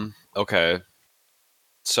 Okay.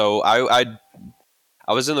 So I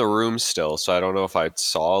was in the room still, so I don't know if I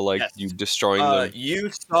saw you destroying the.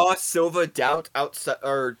 You saw Silva dart out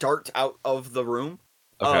of the room.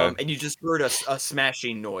 Okay. And you just heard a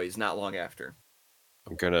smashing noise not long after.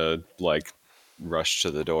 I'm gonna rush to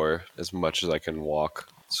the door as much as I can walk,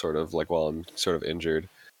 sort of while I'm sort of injured.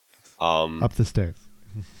 Up the stairs.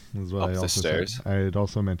 Is what Up I the also stairs. Said. I had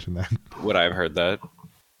also mentioned that. Would I have heard that?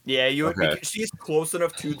 Yeah, Okay. She's close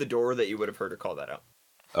enough to the door that you would have heard her call that out.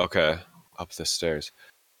 Okay, up the stairs.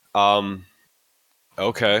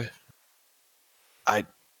 Okay. I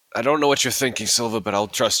don't know what you're thinking, Silva, but I'll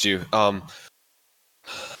trust you. What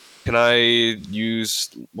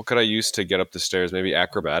could I use to get up the stairs? Maybe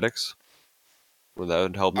acrobatics? Would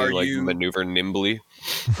that help me maneuver nimbly?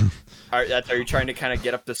 Are you trying to kind of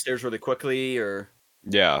get up the stairs really quickly, or?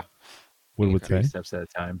 Yeah. What would 3 say? steps at a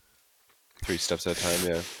time. 3 steps at a time,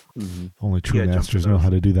 yeah. Mm-hmm. Only true jump masters to know those. how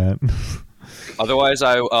to do that. Otherwise,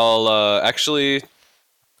 I'll actually.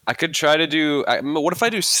 I could try to do. What if I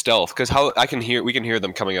do stealth? Because we can hear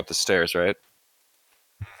them coming up the stairs, right?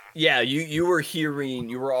 Yeah, you were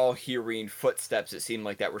all hearing footsteps. It seemed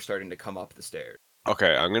like that were starting to come up the stairs.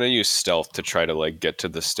 Okay, I'm gonna use stealth to try to get to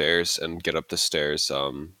the stairs and get up the stairs,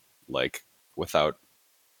 without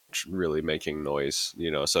really making noise,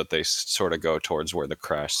 so that they sort of go towards where the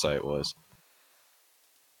crash site was.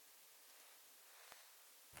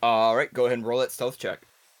 All right, go ahead and roll that stealth check.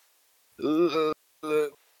 Oh,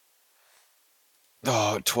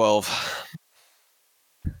 12.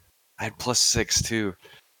 I had +6 too.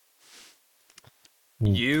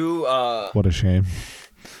 You What a shame.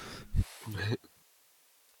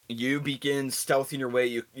 you begin stealthing your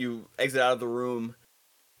way. You exit out of the room,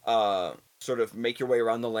 sort of make your way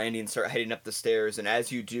around the landing and start heading up the stairs. And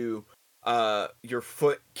as you do, your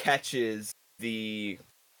foot catches the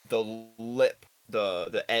lip,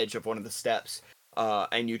 the edge of one of the steps,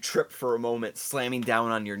 and you trip for a moment, slamming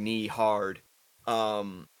down on your knee hard.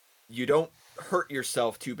 You don't hurt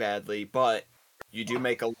yourself too badly, but you do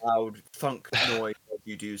make a loud thunk noise as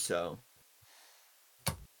you do so.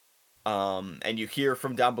 And you hear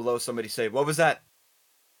from down below somebody say, "What was that?"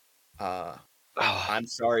 I'm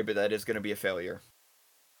sorry, but that is going to be a failure.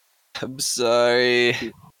 I'm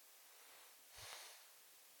sorry.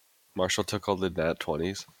 Marshall took all the nat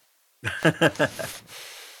 20s.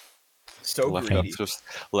 So greedy.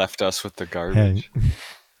 Left us with the garbage. Hey.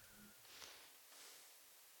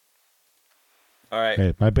 All right.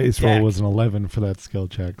 Hey, my base roll Jack. was an 11 for that skill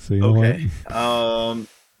check, so you know Okay. what?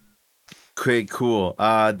 Great, cool.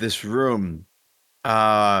 This room.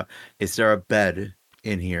 Is there a bed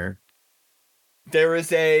in here? There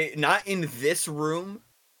is not in this room,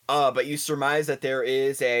 but you surmise that there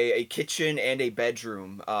is a kitchen and a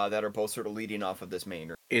bedroom that are both sort of leading off of this main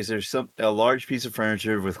room. Is there a large piece of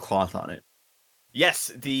furniture with cloth on it?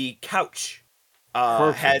 Yes, the couch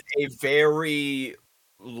Perfect. has a very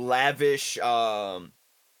lavish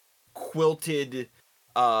quilted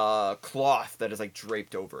cloth that is like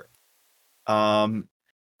draped over it. I'm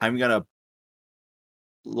gonna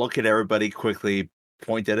look at everybody quickly,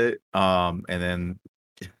 point at it, and then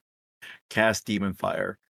cast Demon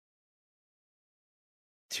Fire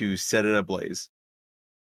to set it ablaze.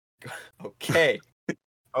 Okay.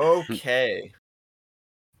 Okay.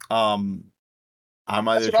 I'm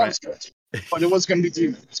That's either what I trying. was going to. But it was going to be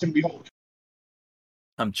demon. It's going to be holy.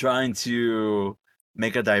 I'm trying to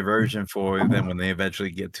make a diversion for them when they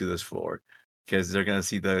eventually get to this floor, because they're gonna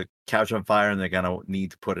see the couch on fire and they're gonna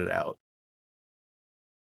need to put it out,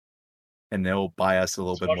 and they'll buy us a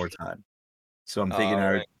little bit more time. So I'm thinking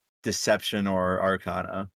our Alright. deception or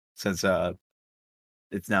arcana, since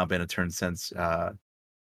it's now been a turn since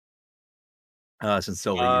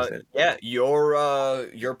Sylvia used it. Yeah,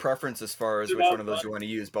 your preference as far as which one of those you want to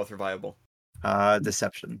use, both are viable.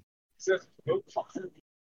 Deception.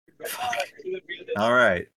 All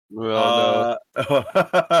right. Well,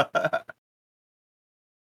 no.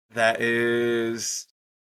 That is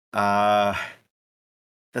that's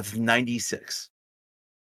 96.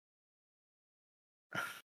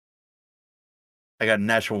 I got a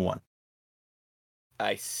natural 1.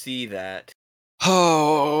 I see that.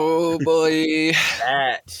 Oh boy.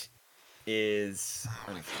 That is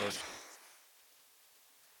unfortunate.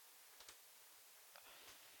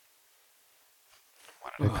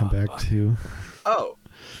 I come back to. Oh.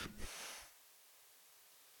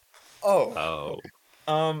 Oh.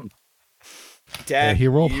 Oh. Yeah, Yeah, he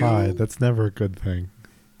rolled you, high. That's never a good thing.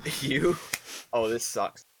 You. Oh, this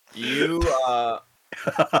sucks. You.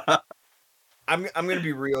 I'm gonna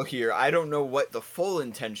be real here. I don't know what the full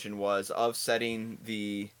intention was of setting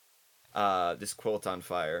the this quilt on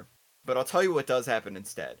fire, but I'll tell you what does happen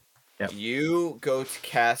instead. Yep. You go to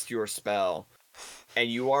cast your spell, and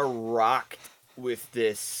you are rocked with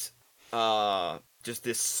this just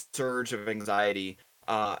this surge of anxiety.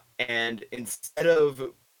 And instead of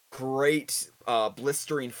great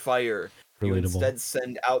blistering fire, you Relatable. instead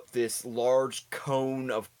send out this large cone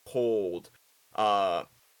of cold,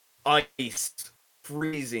 ice,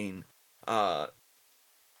 freezing.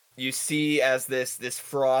 You see as this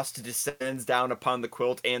frost descends down upon the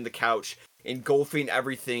quilt and the couch, engulfing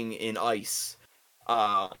everything in ice.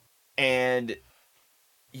 And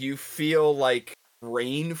you feel like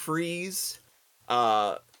rain freeze,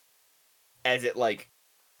 as it like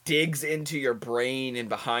digs into your brain and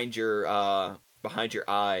behind your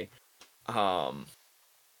eye.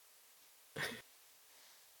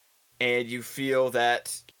 And you feel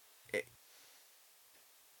that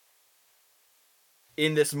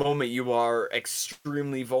in this moment you are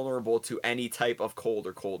extremely vulnerable to any type of cold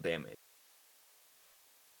or cold damage.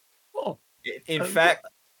 Oh. In fact,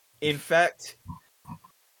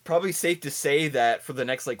 probably safe to say that for the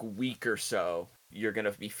next like week or so, you're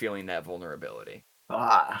gonna be feeling that vulnerability.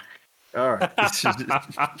 All right.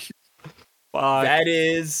 Fuck. That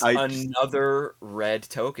is I- another red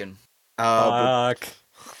token. But, Fuck.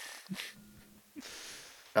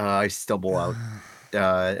 I stumble out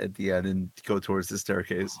at the end and go towards the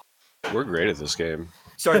staircase. We're great at this game.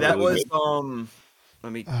 Sorry, that Really was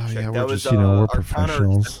let me Oh, check. yeah, that we're was just, we're Arcana or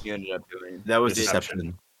professionals. Deception you ended up doing. That was Deception.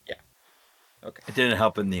 deception. Yeah. Okay. It didn't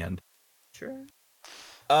help in the end. Sure.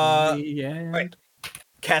 Yeah. right.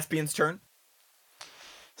 Caspian's turn.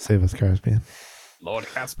 Save us, Caspian. Lord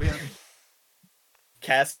Caspian.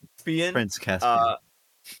 Caspian. Prince Caspian.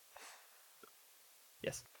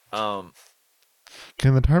 Yes.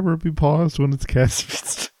 Can the timer be paused when it's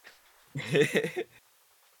Caspian?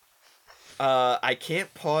 I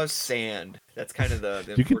can't pause sand. That's kind of the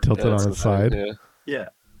You can tilt it important- on its side. Yeah. Yeah.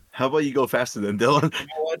 How about you go faster than Dylan? You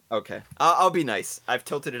know what? Okay. I'll be nice. I've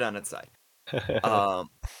tilted it on its side.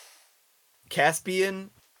 Caspian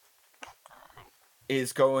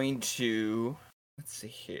is going to, let's see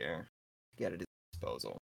here, get at his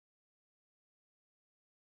disposal.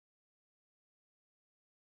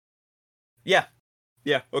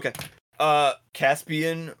 Yeah, okay.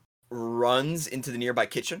 Caspian runs into the nearby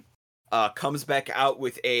kitchen, comes back out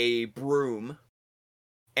with a broom,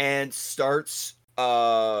 and starts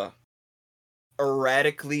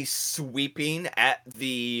erratically sweeping at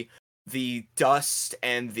the dust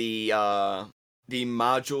and the the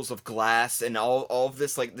modules of glass and all of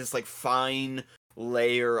this fine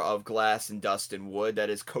layer of glass and dust and wood that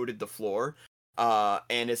has coated the floor,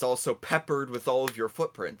 and is also peppered with all of your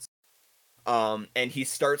footprints. And he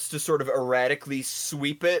starts to sort of erratically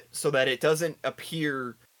sweep it so that it doesn't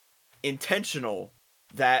appear intentional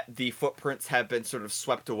that the footprints have been sort of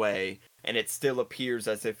swept away, and it still appears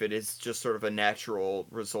as if it is just sort of a natural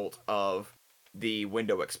result of the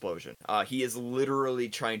window explosion. He is literally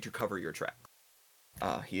trying to cover your track.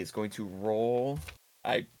 He is going to roll.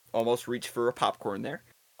 I almost reached for a popcorn there.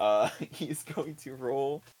 He is going to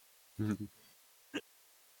roll.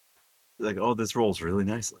 Like, oh, this rolls really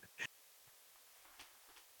nicely.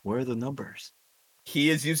 Where are the numbers? He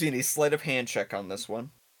is using a sleight of hand check on this one.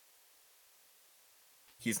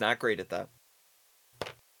 He's not great at that.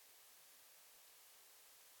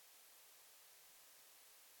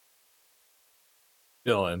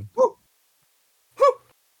 Dylan. Woo! Woo!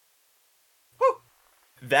 Woo!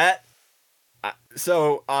 That.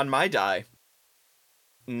 So on my die,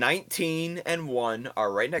 19 and 1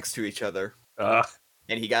 are right next to each other, and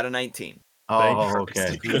he got a 19. Oh,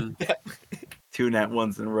 okay. 2 nat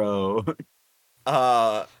ones in a row.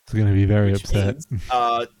 It's gonna be very upset.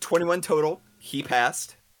 Means, 21 total. He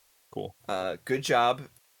passed. Cool. Good job,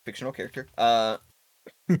 fictional character. So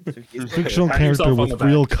Fictional Pat character yourself on the with back.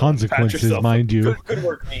 real Pat consequences, yourself. mind you. Good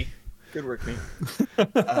work, me. Good work, me.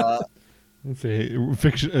 It's a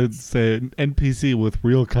fiction. It's an NPC with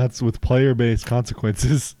real with player-based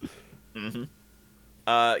consequences. Mm-hmm.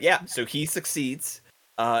 Yeah. So he succeeds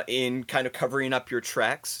in kind of covering up your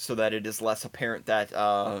tracks so that it is less apparent that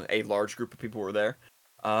a large group of people were there,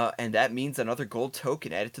 and that means another gold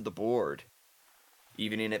token added to the board,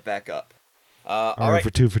 evening it back up. All right, for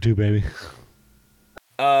two, baby.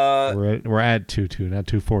 We're We're at 2-2, not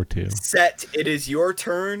 2-4-2. set. It is your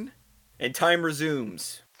turn, and time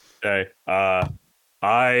resumes. Okay.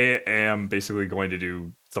 I am basically going to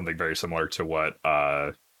do something very similar to what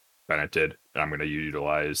Bennett did, and I'm going to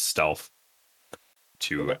utilize stealth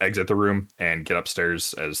to exit the room and get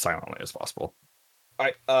upstairs as silently as possible. All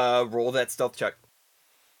right. Roll that stealth check.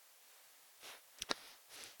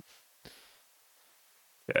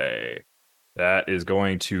 Okay. That is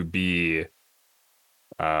going to be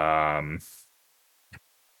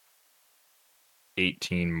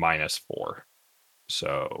 18 minus 4.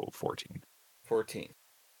 So 14. 14.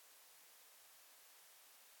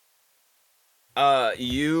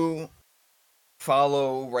 You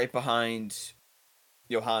follow right behind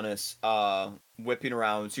Johannes, whipping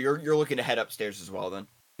around. So you're looking to head upstairs as well then?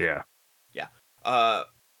 Yeah.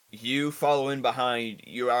 You follow in behind.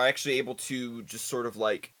 You are actually able to just sort of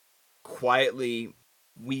like quietly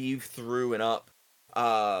weave through and up.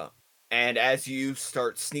 And as you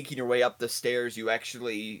start sneaking your way up the stairs, you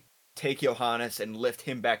actually take Johannes and lift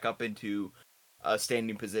him back up into a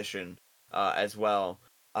standing position as well.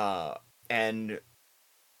 And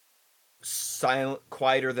silent,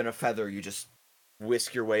 quieter than a feather, you just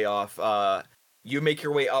whisk your way off. You make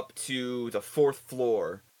your way up to the 4th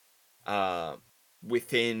floor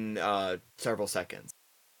within several seconds.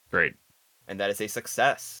 Great. And that is a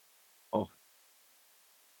success. Oh.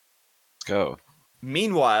 Let's go.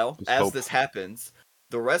 Meanwhile, Just as hope. this happens,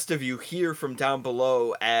 the rest of you hear from down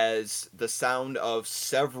below as the sound of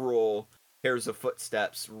several pairs of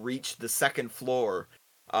footsteps reach the 2nd floor,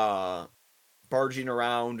 barging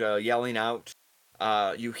around, yelling out.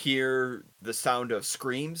 You hear the sound of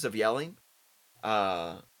screams of yelling,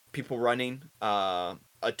 people running, a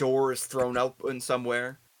door is thrown open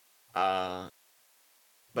somewhere. But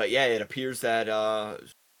yeah, it appears that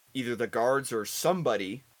either the guards or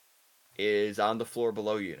somebody is on the floor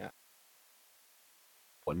below you now.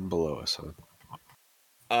 One below us,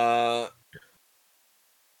 huh?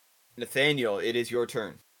 Nathaniel, it is your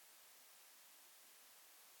turn.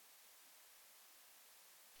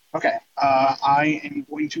 Okay, I am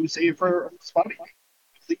going to save for spotting.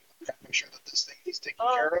 Make sure that this thing is taken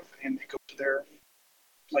care of, and they go to their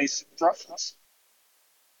place of roughness.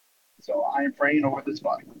 So I am praying over this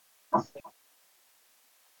body.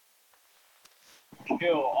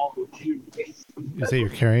 Kill all the Jews. You say you're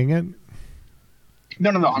carrying it?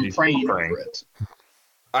 No, I'm He's praying praying. over it.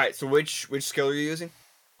 All right, so which skill are you using?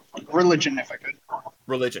 Religion, if I could.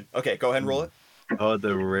 Religion. Okay, go ahead and roll it. Oh,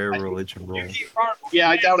 the rare religion roll. Yeah,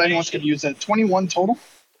 I doubt anyone's going to use that. 21 total.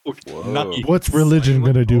 Whoa. What's religion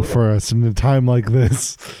gonna do for us in a time like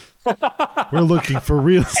this? We're looking for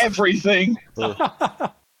real. Everything. Hey,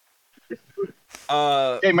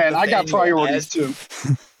 man, I got Nathaniel, priorities too.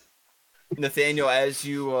 Nathaniel, as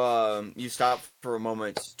you you stop for a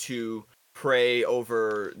moment to pray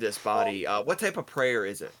over this body, what type of prayer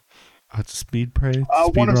is it? It's a speed pray.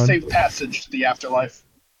 One of Speed safe run. passage to the afterlife.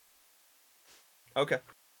 Okay.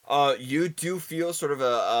 You do feel sort of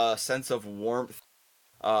a sense of warmth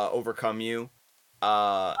overcome you.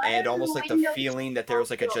 And almost like the feeling that there was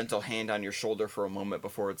like a gentle hand on your shoulder for a moment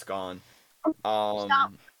before it's gone.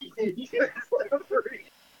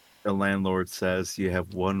 The landlord says you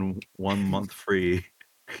have one month free.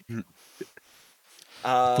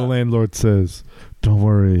 The landlord says, "Don't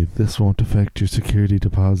worry, this won't affect your security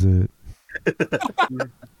deposit."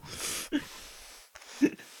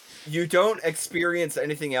 You don't experience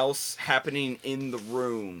anything else happening in the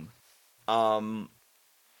room,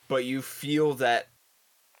 but you feel that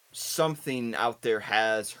something out there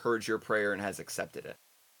has heard your prayer and has accepted it.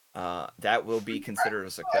 That will be considered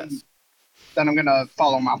a success. Then I'm gonna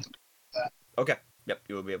follow him out. Okay. Yep,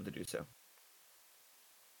 you will be able to do so.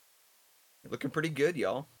 Looking pretty good,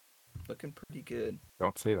 y'all. Looking pretty good.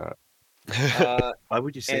 Don't say that. Why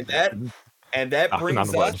would you say And that? that Knocking on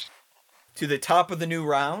brings the us ledge. to the top of the new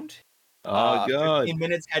round. Oh, God. 15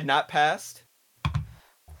 minutes had not passed.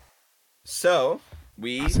 So,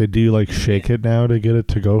 we... So do you like shake it now to get it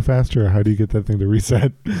to go faster, or how do you get that thing to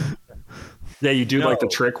reset? Yeah, you do like the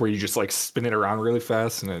No. trick where you just like spin it around really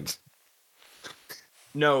fast and it's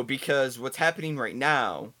No, because what's happening right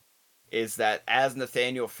now is that as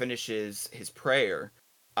Nathaniel finishes his prayer,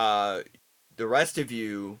 the rest of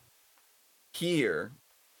you hear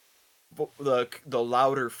the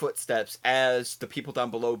louder footsteps as the people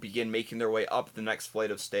down below begin making their way up the next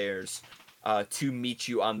flight of stairs to meet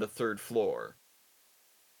you on the third floor.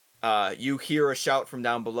 You hear a shout from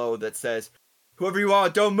down below that says, "Whoever you are,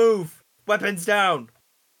 don't move! Weapons down!"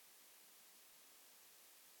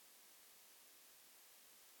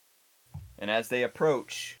 And as they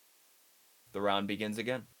approach, the round begins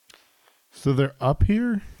again. So they're up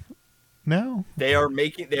here now? They are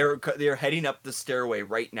heading up the stairway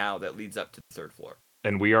right now that leads up to the third floor.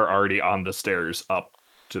 and we are already on the stairs up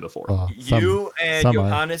to the fourth. You and some are.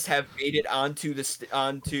 Johannes have made it onto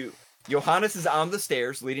Johannes is on the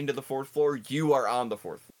stairs leading to the fourth floor. You are on the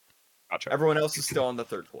fourth floor. Gotcha. Everyone else is still on the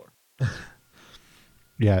third floor.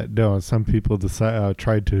 Yeah, no, some people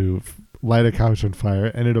tried to light a couch on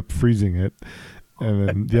fire, ended up freezing it, and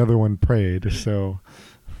then the other one prayed. So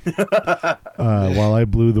while I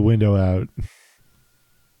blew the window out.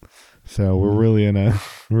 So we're really in a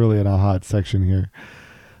hot section here.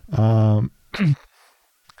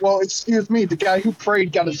 Well, excuse me, the guy who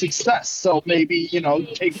prayed got a success, so maybe,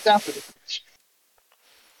 take it after.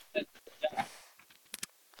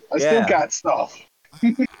 I still got stuff.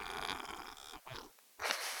 Well,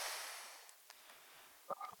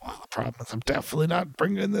 the problem is I'm definitely not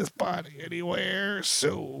bringing this body anywhere,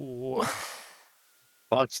 so...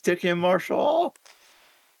 Clock ticking, Marshall.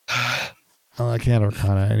 Well, I can't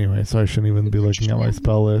Arcana anyway, so I shouldn't even be looking at my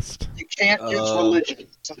spell list. You can't use religion,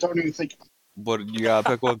 so don't even think about it. What you gotta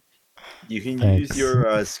pick one? You can Thanks. use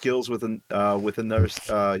your skills with another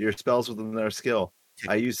your spells with another skill.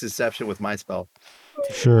 I use deception with my spell.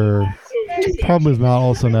 Sure. Problem is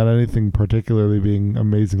not anything particularly being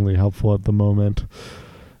amazingly helpful at the moment.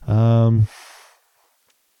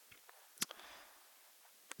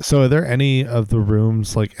 So are there any of the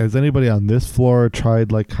rooms, like, has anybody on this floor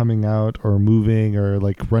tried, like, coming out or moving or,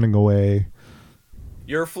 like, running away?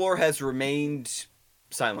 Your floor has remained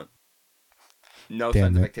silent. No Damn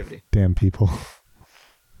signs of it. activity. Damn people.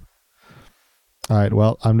 All right,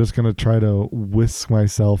 well, I'm just going to try to whisk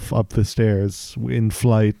myself up the stairs in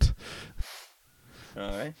flight.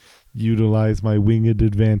 All right. Utilize my winged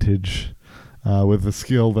advantage with a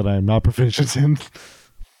skill that I'm not proficient in.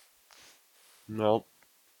 No.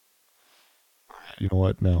 You know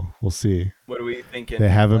what? No, we'll see. What are we thinking? They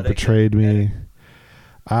haven't Athletic? betrayed me.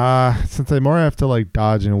 Since I more have to, like,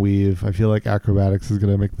 dodge and weave, I feel like acrobatics is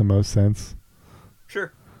going to make the most sense.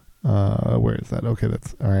 Sure. Where is that? Okay,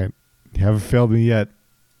 that's all right. You haven't failed me yet.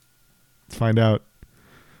 Let's find out.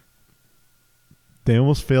 They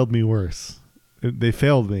almost failed me worse. They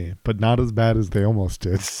failed me, but not as bad as they almost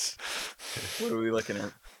did. What are we looking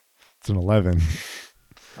at? It's an 11.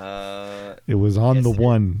 It was on yes, the it is.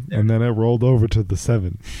 1, There. and then it rolled over to the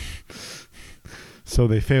 7. So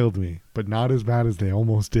they failed me, but not as bad as they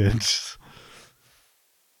almost did.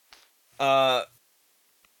 As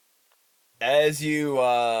you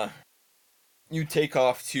take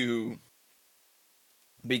off to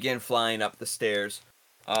begin flying up the stairs,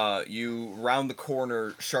 you round the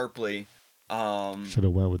corner sharply. Should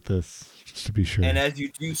have went with this, just to be sure. And as you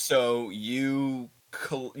do so, you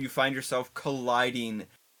find yourself colliding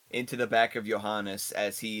into the back of Johannes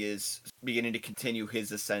as he is beginning to continue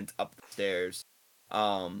his ascent up the stairs.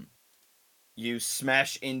 You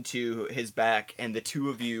smash into his back, and the two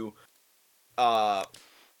of you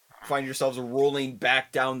find yourselves rolling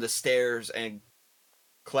back down the stairs and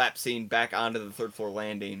collapsing back onto the third floor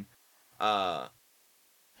landing. That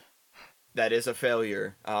is a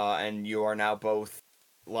failure, and you are now both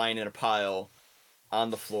lying in a pile on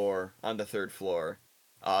the floor, on the third floor,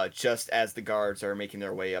 just as the guards are making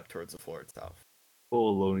their way up towards the floor itself.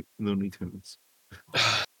 Full Looney Tunes.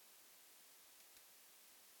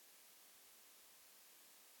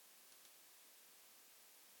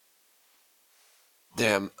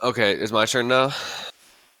 Damn. Okay, it's my turn now.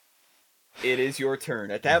 It is your turn.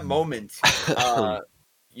 At that moment,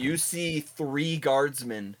 you see 3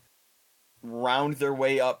 guardsmen round their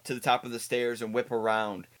way up to the top of the stairs and whip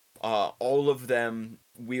around, all of them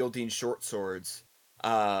wielding short swords.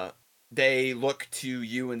 They look to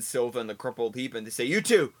you and Silva and the crumpled heap and they say, "You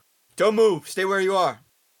two, don't move. Stay where you are."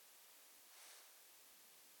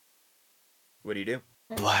 What do you do?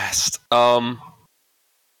 Blast. So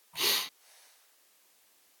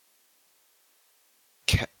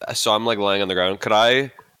I'm like lying on the ground. Could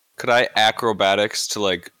I acrobatics to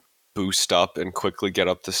like boost up and quickly get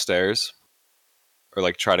up the stairs, or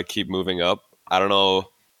like try to keep moving up? I don't know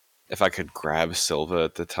if I could grab Silva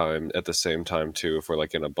at the same time too, if we're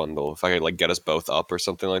like in a bundle. If I could like get us both up or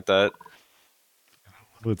something like that.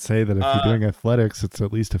 I would say that if you're doing athletics, it's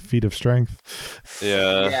at least a feat of strength.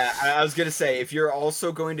 Yeah. Yeah, I was gonna say, if you're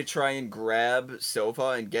also going to try and grab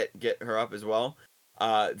Silva and get her up as well,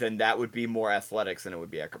 then that would be more athletics than it would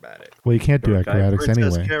be acrobatics. Well, he can't do acrobatics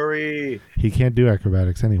Princess anyway. Carrie. He can't do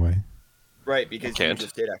acrobatics anyway. Right, because you Can't.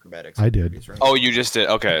 just did acrobatics. I did. Oh, you just did.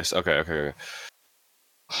 Okay. Okay.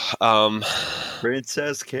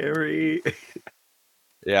 Princess Carrie.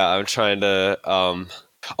 Yeah, I'm trying to.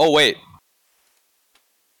 Oh wait.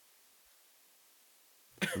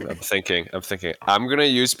 I'm thinking. I'm gonna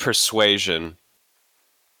use persuasion,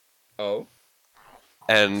 Oh.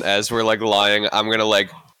 and as we're like lying, I'm gonna like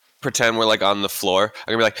pretend we're like on the floor.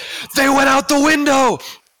 I'm gonna be like, "They went out the window!"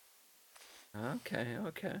 Okay.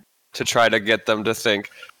 To try to get them to think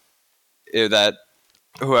that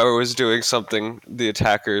whoever was doing something, the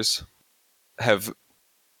attackers, have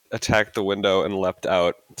attacked the window and leapt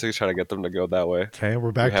out, to try to get them to go that way. Okay,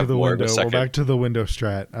 we're back We to have the more in a window. We're second. back to the window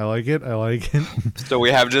strat. I like it. So we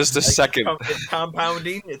have just a second. It's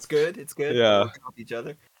compounding. It's good. Yeah. We're working off each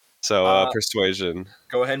other. So persuasion.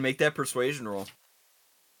 Go ahead and make that persuasion roll.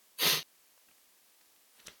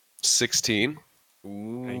 16.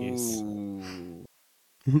 Ooh.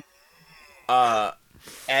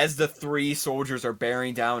 As the 3 soldiers are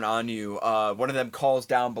bearing down on you, one of them calls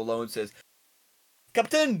down below and says,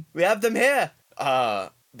 "Captain, we have them here."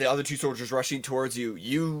 The other 2 soldiers rushing towards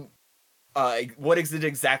you. What is it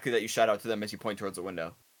exactly that you shout out to them as you point towards the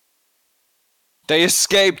window? They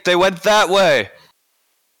escaped. They went that way.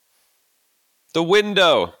 The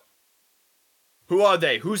window. Who are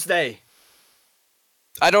they? Who's they?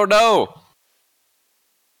 I don't know.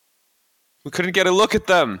 We couldn't get a look at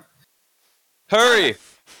them. Hurry.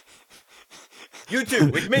 You two,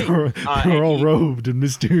 with me. We're all robed and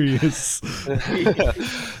mysterious.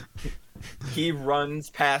 He runs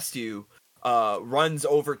past you, runs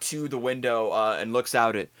over to the window, and looks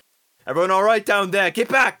out it. "Everyone all right down there? Get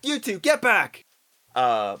back! You two, get back!"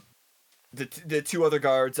 The 2 other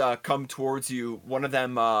guards come towards you. One of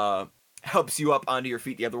them helps you up onto your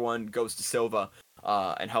feet. The other one goes to Silva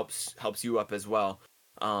and helps you up as well.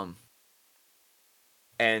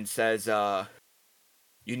 And says,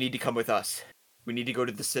 "You need to come with us. We need to go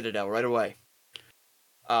to the Citadel right away."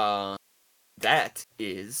 That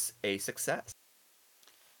is a success.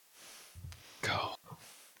 Go.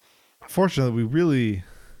 Fortunately, we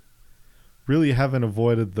really haven't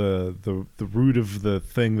avoided the root of the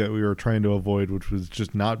thing that we were trying to avoid, which was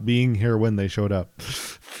just not being here when they showed up.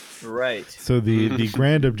 Right. So the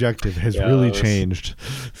grand objective has really changed.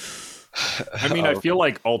 I mean, I feel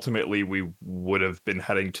like ultimately we would have been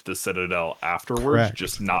heading to the Citadel afterwards, Correct.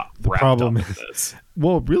 just not The wrapped problem up in is- this.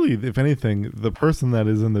 Well, really, if anything, the person that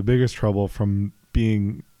is in the biggest trouble from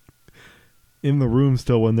being in the room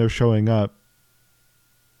still when they're showing up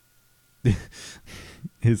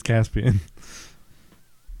is Caspian.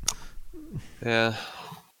 Yeah.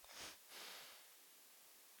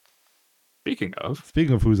 Speaking of,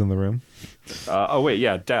 Speaking of who's in the room, oh wait,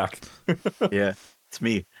 yeah, Dak. Yeah, it's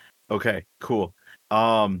me. Okay, cool.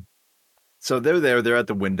 So they're there. They're at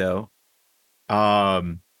the window.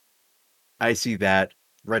 I see that.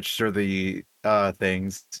 Register the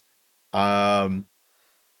things. I'm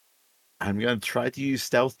gonna try to use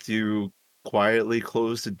stealth to quietly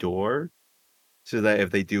close the door, so that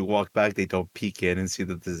if they do walk back, they don't peek in and see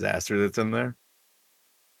the disaster that's in there.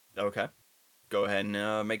 Okay. Go ahead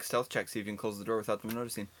and make a stealth check. See if you can close the door without them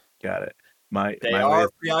noticing. Got it. They my are way.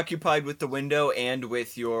 preoccupied with the window and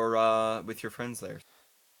with your friends there.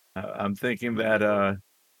 I'm thinking that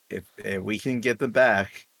if we can get them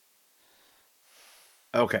back,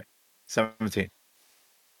 okay, 17.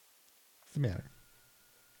 What's the matter?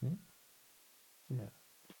 What's the matter?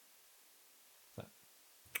 What's up?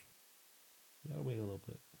 You gotta wait a little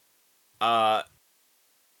bit.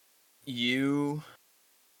 You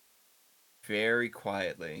very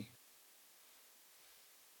quietly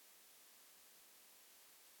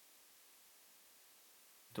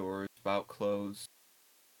doors about closed.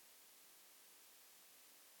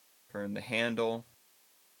 Turn the handle.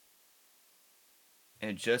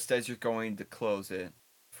 And just as you're going to close it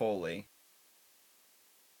fully,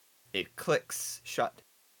 it clicks shut.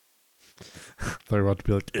 They're about to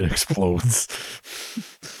be like, it explodes.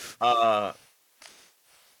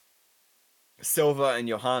 Silva and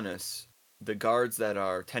Johannes, the guards that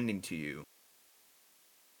are tending to you,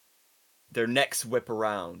 their necks whip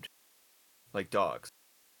around like dogs,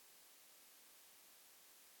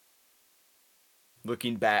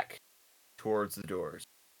 looking back towards the doors.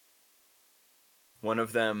 One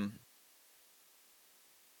of them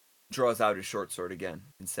draws out his short sword again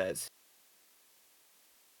and says,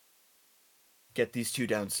 "Get these two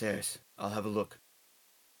downstairs. I'll have a look."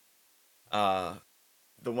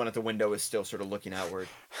 The one at the window is still sort of looking outward.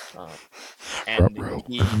 And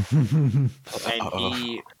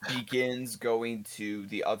he begins going to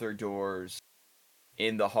the other doors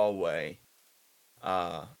in the hallway.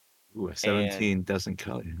 Ooh, a 17 doesn't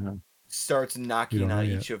cut you, huh? Starts knocking know on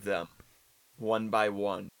yet. each of them, one by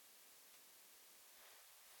one.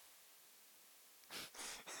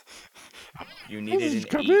 You needed an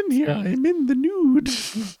Come 18. in here. I'm in the nude.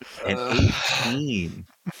 An 18.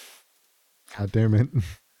 God damn it.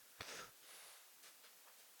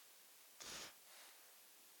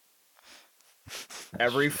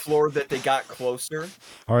 Every floor that they got closer,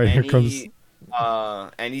 All right, here comes.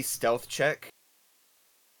 any stealth check,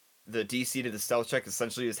 the DC to the stealth check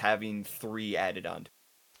essentially is having 3 added on.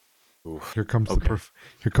 Here comes Okay.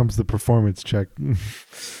 here comes the performance check.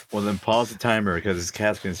 Well, then pause the timer because it's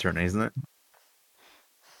Caspian's turn, isn't it?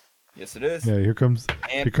 Yes, it is. Yeah, here comes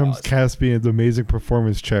And pause. Caspian's amazing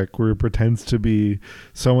performance check where he pretends to be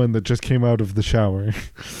someone that just came out of the shower.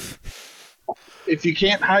 If you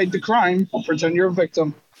can't hide the crime, pretend you're a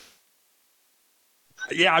victim.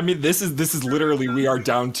 Yeah, I mean, this is literally, we are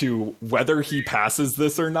down to whether he passes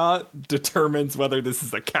this or not determines whether this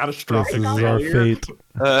is a This catastrophic is our failure. fate.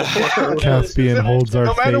 Caspian holds our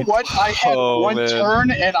No matter fate. what, I had Oh, one man.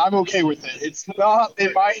 turn and I'm okay with it. It's not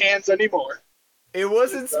in my hands anymore. It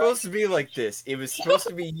wasn't supposed to be like this. It was supposed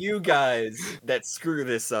to be you guys that screw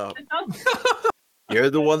this up. You're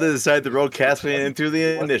the one that decided to roll Caspian into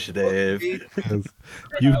the initiative. Because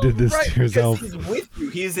you did this Right, to because yourself. he's with you.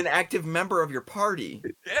 He is an active member of your party.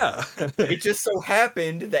 Yeah. It just so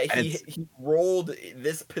happened that he And- rolled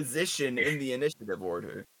this position in the initiative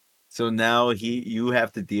order. So now you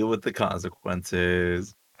have to deal with the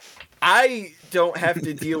consequences. I don't have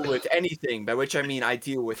to deal with anything, by which I mean I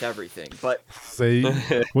deal with everything. But Say,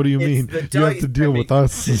 what do you It's mean? the You have dice to deal that with make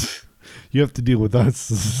us. You have to deal with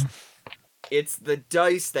us. it's the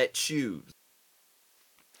dice that choose.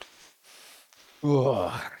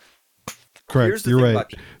 Correct. Here's the You're thing, right.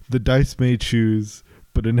 Bucky. The dice may choose,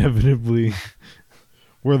 but inevitably,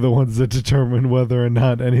 we're the ones that determine whether or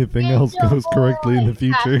not anything else goes correctly in the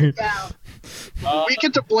future. We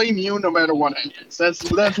get to blame you no matter what it is. That's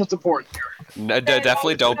what's important here. No,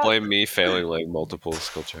 definitely don't blame me failing like multiple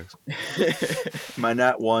skill checks. My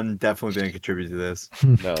nat 1 definitely didn't contribute to this.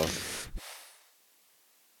 No.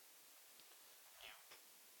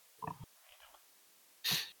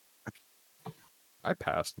 I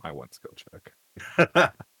passed my 1 skill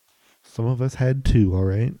check. Some of us had 2, all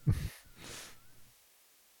right?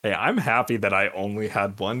 Hey, I'm happy that I only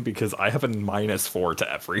had 1 because I have a -4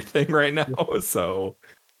 to everything right now, so...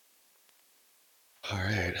 All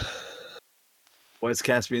right. What's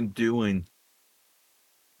Caspian doing?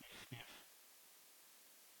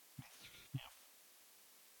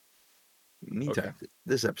 Meantime,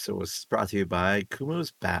 this episode was brought to you by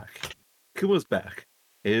Kumo's Back. Kumo's Back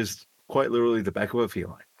is quite literally the back of a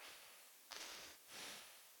feline.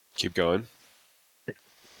 Keep going.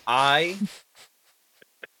 I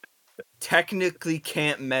technically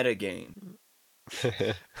can't metagame.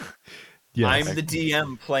 Yes. I'm the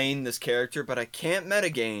DM playing this character, but I can't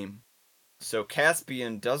metagame. So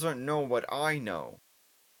Caspian doesn't know what I know.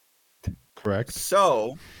 Correct.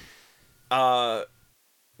 So, Dak.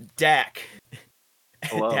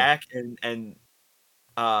 Hello. Dak and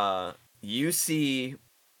you see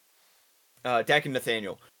Dak and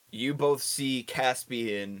Nathaniel. You both see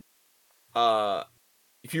Caspian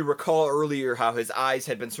if you recall earlier how his eyes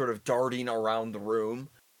had been sort of darting around the room,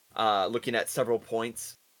 looking at several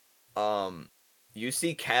points, you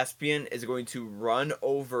see Caspian is going to run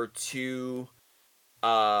over to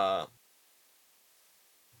a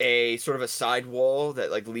sort of a side wall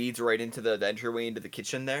that like leads right into the entryway into the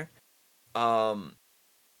kitchen there.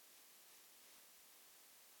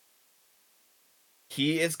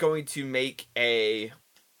 He is going to make a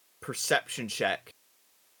perception check.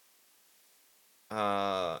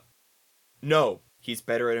 No, he's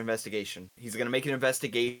better at investigation. He's going to make an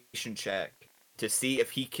investigation check to see if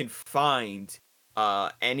he can find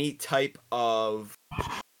any type of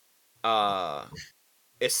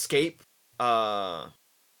escape,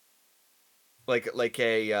 like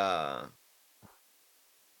a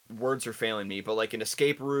words are failing me, but like an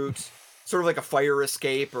escape route, sort of like a fire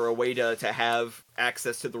escape or a way to have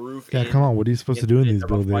access to the roof. Yeah, come on. What are you supposed to do in these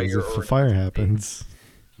of a buildings if a fire happens?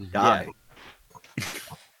 Die.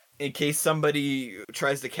 In case somebody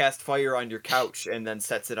tries to cast fire on your couch and then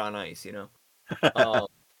sets it on ice, you know.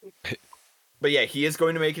 But yeah, he is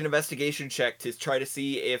going to make an investigation check to try to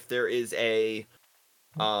see if there is a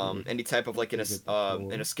any type of like an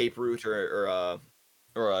escape route or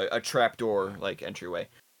a trapdoor like entryway.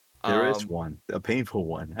 There is one, a painful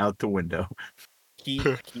one, out the window. He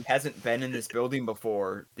hasn't been in this building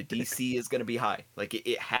before. The DC is going to be high. Like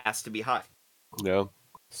it has to be high. No.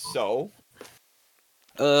 So,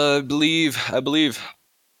 I believe in you. I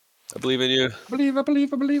believe. I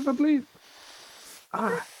believe. I believe.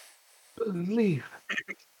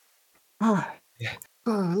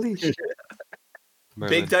 Merlin.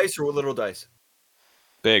 big dice or little dice?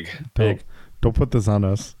 Big. Don't put this on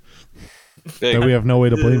us. Big. Then we have no way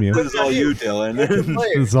to blame you. This is all you, Dylan.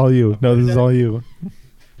 This is all you. No, this is all you.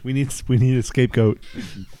 We need a scapegoat.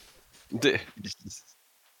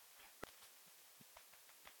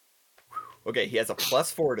 Okay, he has a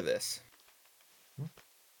 +4 to this.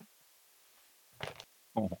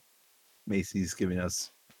 Oh, Macy's giving us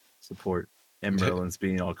support, and Merlin's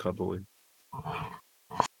being all cuddly.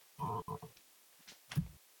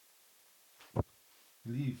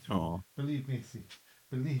 Believe. Oh, Believe, Macy.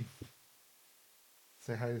 Believe.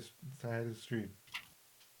 Say hi to the stream.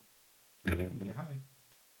 Say hi.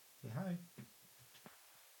 Say hi.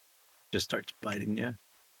 just starts biting you.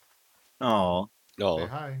 Oh, Say Oh,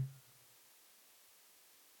 hi.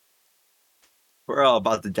 we're all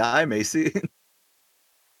about to die, Macy.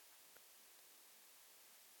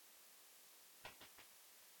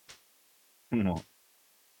 Oh,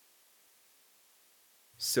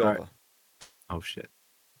 Silva. Alright. oh shit.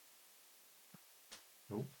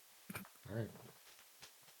 Nope. All right.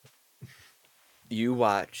 You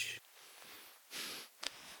watch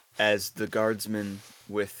as the guardsman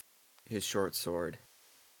with his short sword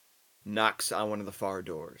knocks on one of the far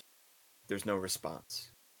doors. There's no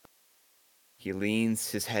response. He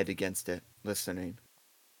leans his head against it, listening.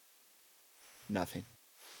 Nothing.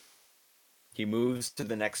 He moves to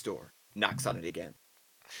the next door, knocks on it again.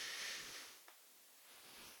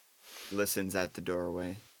 Listens at the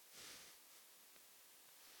doorway.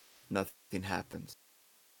 Nothing happens.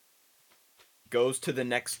 Goes to the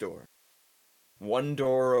next door. One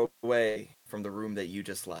door away from the room that you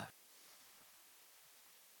just left.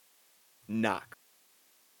 Knock.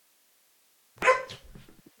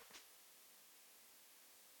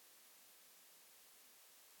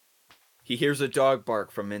 He hears a dog bark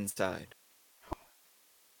from inside.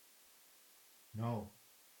 No.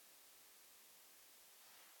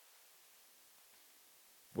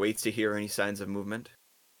 Waits to hear any signs of movement.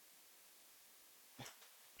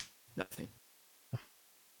 Nothing.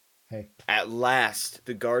 Hey. At last,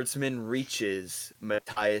 the guardsman reaches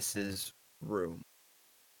Mathias's room.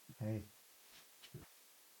 Hey.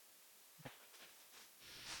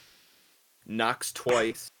 Knocks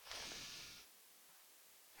twice.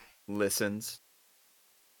 Listens.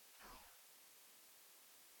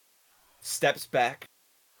 Steps back.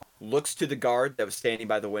 Looks to the guard that was standing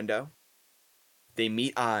by the window. They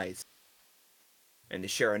meet eyes. And they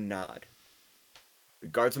share a nod. The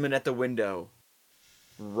guardsman at the window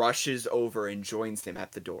rushes over and joins him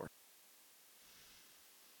at the door.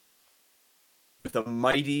 With a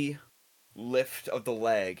mighty lift of the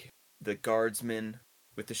leg, the guardsman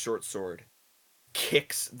with the short sword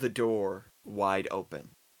kicks the door wide open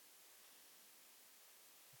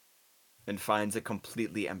and finds a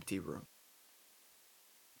completely empty room.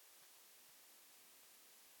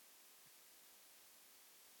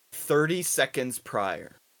 "30 seconds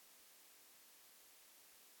prior,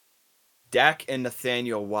 Dak and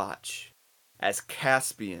Nathaniel watch as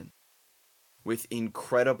Caspian, with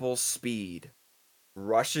incredible speed,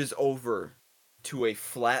 rushes over to a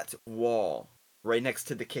flat wall right next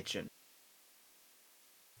to the kitchen.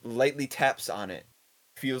 Lightly taps on it,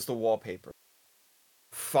 feels the wallpaper,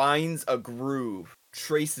 finds a groove,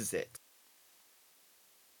 traces it,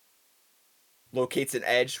 locates an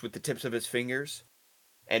edge with the tips of his fingers,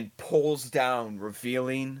 and pulls down,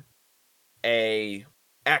 revealing a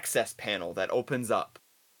access panel that opens up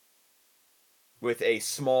with a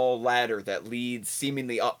small ladder that leads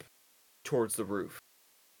seemingly up towards the roof.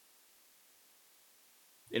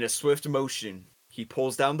 In a swift motion, he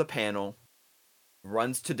pulls down the panel,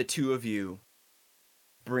 runs to the two of you,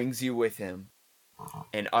 brings you with him,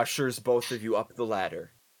 and ushers both of you up the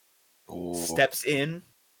ladder. Ooh. Steps in,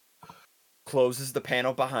 closes the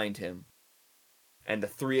panel behind him, and the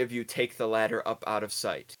three of you take the ladder up out of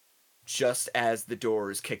sight, just as the door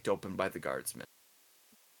is kicked open by the guardsman.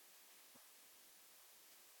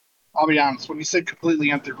 I'll be honest, when he said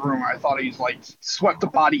completely empty room, I thought he's like swept the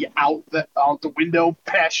body out the window,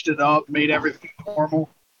 patched it up, made everything normal.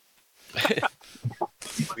 We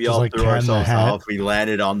Just all like threw Cat in the ourselves Hat. off. We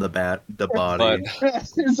landed on the body.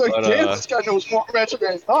 He's like, But, damn, this guy knows more magic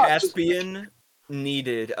than I thought. Caspian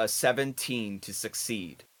needed a 17 to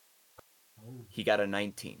succeed. He got a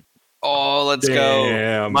 19. Oh, let's go.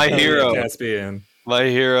 Damn. My Hell yeah, hero. Caspian. My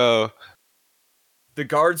hero. The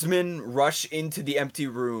guardsmen rush into the empty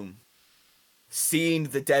room, seeing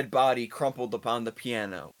the dead body crumpled upon the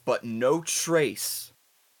piano, but no trace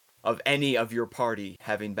of any of your party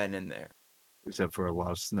having been in there. Except for a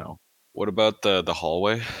lot of snow. What about the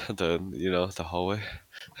hallway? The hallway.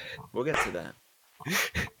 We'll get to that.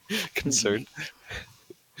 Concerned.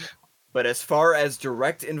 But as far as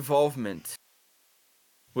direct involvement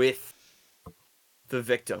with the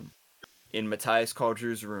victim in Mathias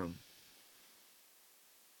Cauldrew's room,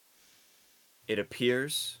 it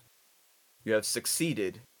appears you have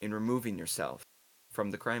succeeded in removing yourself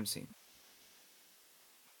from the crime scene.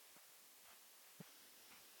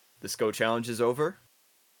 The SCO challenge is over.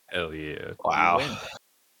 Hell yeah. Wow. You win.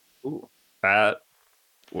 Ooh, that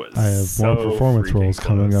was I have so more performance freaking roles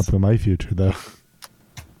coming close. up in my future, though.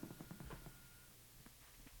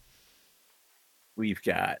 We've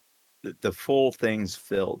got the full things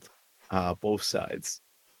filled, both sides.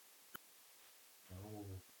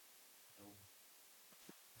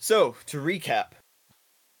 So, to recap,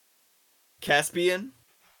 Caspian,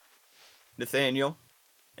 Nathaniel,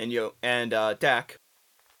 and Dak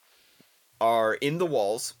are in the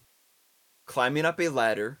walls, climbing up a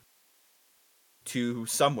ladder to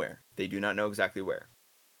somewhere. They do not know exactly where.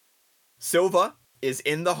 Silva is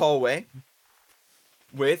in the hallway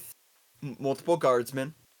with multiple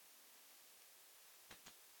guardsmen.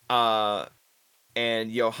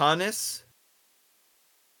 And Johannes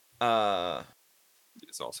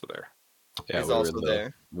Is also there. Yeah, is we were also in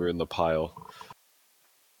there. We're in the pile.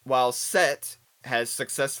 While Set has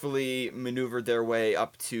successfully maneuvered their way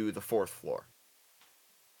up to the 4th floor.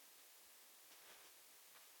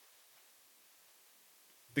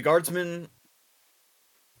 The guardsmen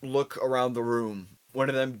look around the room. One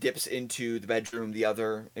of them dips into the bedroom, the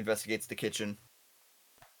other investigates the kitchen.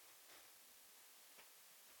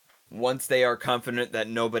 Once they are confident that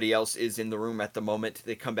nobody else is in the room at the moment,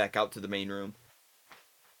 they come back out to the main room.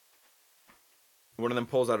 One of them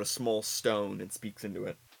pulls out a small stone and speaks into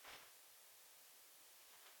it.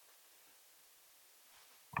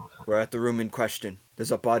 We're at the room in question.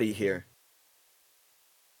 There's a body here.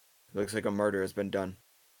 It looks like a murder has been done.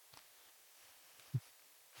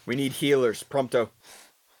 We need healers, prompto.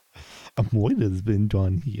 A moida's been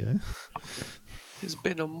done here. There's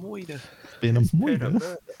been a moida. Been a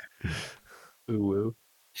moida. Ooh, woo.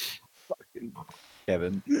 Fucking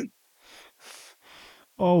Kevin.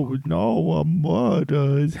 Oh no, a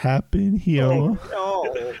murder has happened here. Oh,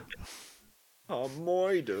 no. A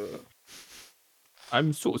murder.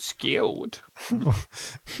 I'm so scared.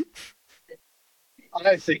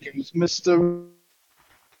 I think it was Mr.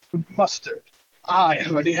 Mustard. I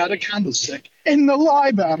already had a candlestick in the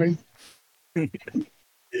library.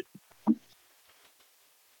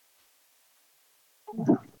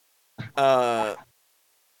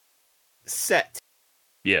 Set.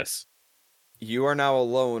 Yes. You are now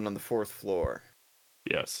alone on the 4th floor.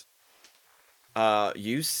 Yes.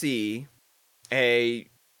 You see a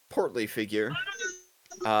portly figure,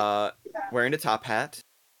 wearing a top hat,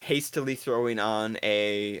 hastily throwing on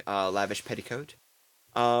a lavish petticoat,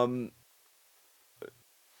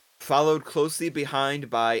 followed closely behind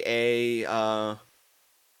by a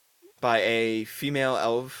female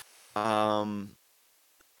elf,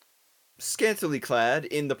 scantily clad,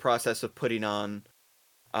 in the process of putting on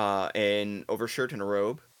an overshirt and a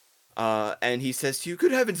robe. And he says to you,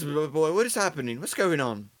 "Good heavens, boy, what is happening? What's going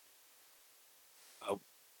on?"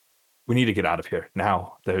 We need to get out of here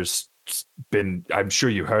now. There's been, I'm sure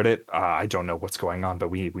you heard it. I don't know what's going on, but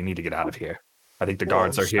we need to get out of here. I think the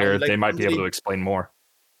guards are here. Like they might be able to explain more.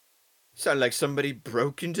 Sound like somebody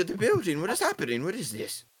broke into the building. What is happening? What is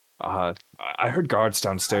this? I heard guards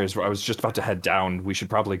downstairs. I was just about to head down. We should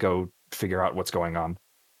probably go figure out what's going on.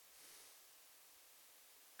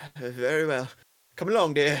 Very well. Come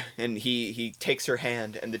along, dear. And he takes her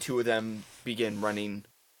hand, and the two of them begin running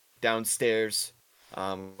downstairs.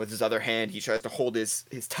 With his other hand, he tries to hold his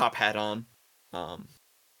top hat on.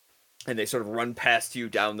 And they sort of run past you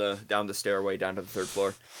down the stairway down to the third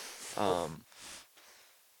floor.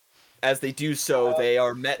 As they do so, they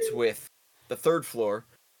are met with the third floor,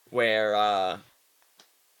 where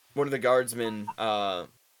one of the guardsmen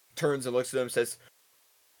turns and looks at them and says,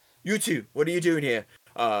 "You two, what are you doing here?"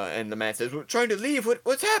 And the man says, "We're trying to leave.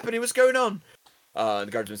 What's happening? What's going on?" And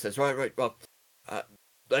the guardsman says, Right. Well,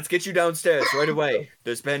 let's get you downstairs right away.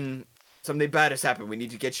 There's been something bad has happened. We need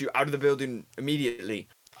to get you out of the building immediately."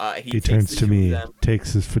 He turns to me,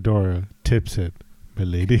 takes his fedora, tips it. My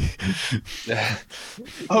lady.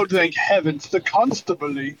 Oh, thank heavens, the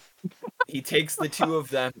constable. He takes the two of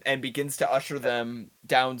them and begins to usher them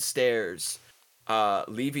downstairs,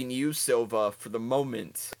 leaving you, Silva, for the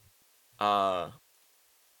moment,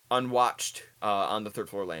 unwatched on the third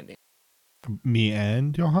floor landing. Me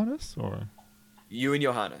and Johannes, or you and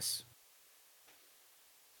Johannes.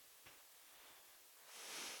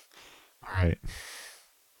 All right.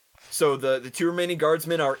 So the two remaining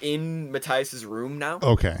guardsmen are in Mathias's room now.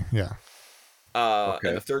 Okay, yeah.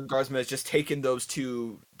 And the third guardsman has just taken those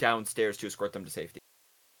two downstairs to escort them to safety.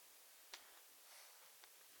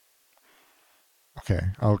 Okay,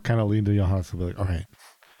 I'll kind of lean to Johannes and be like, all right.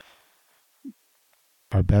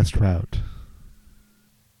 Our best route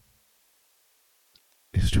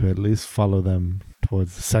is to at least follow them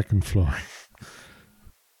towards the second floor.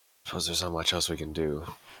 Suppose there's not much else we can do.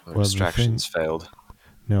 Our Well, distractions failed.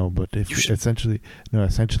 No, but if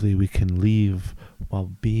essentially we can leave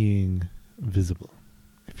while being visible,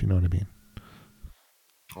 if you know what I mean.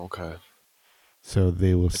 Okay. So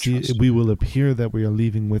they will we will appear that we are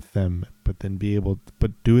leaving with them, but then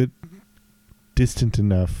do it distant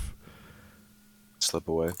enough. Slip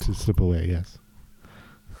away. To slip away, yes.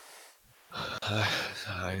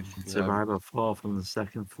 Survive a fall from the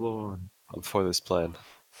second floor. I'm for this plan.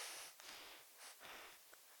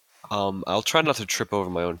 I'll try not to trip over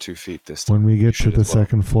my own 2 feet this time. When we get to the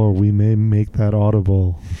second floor, we may make that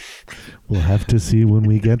audible. We'll have to see when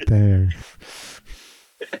we get there.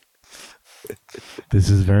 This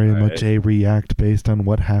is very much a react based on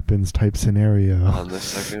what happens type scenario. On the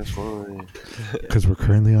second floor. Because we're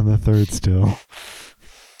currently on the third still.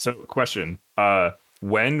 So, question.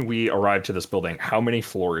 When we arrived to this building, how many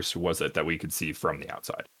floors was it that we could see from the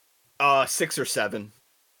outside? 6 or 7.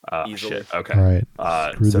 Easily. Shit. Okay. All right.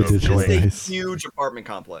 So it's a huge apartment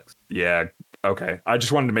complex. Yeah. Okay. I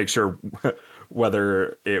just wanted to make sure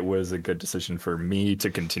whether it was a good decision for me to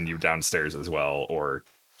continue downstairs as well, or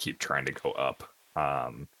keep trying to go up.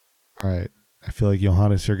 All right. I feel like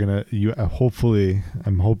Johannes, hopefully,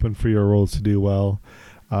 I'm hoping for your rolls to do well.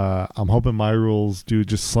 I'm hoping my rolls do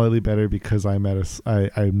just slightly better because I don't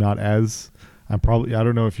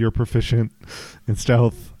know if you're proficient in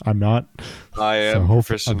stealth. I'm not. I am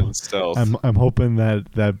proficient in stealth. I'm hoping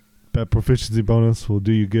that proficiency bonus will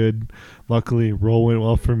do you good. Luckily, roll went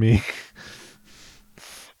well for me.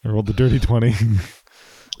 I rolled the dirty 20.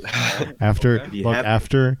 After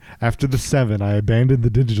the 7, I abandoned the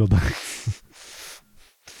digital dice.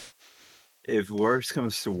 If worse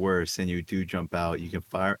comes to worse and you do jump out, you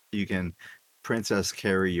can princess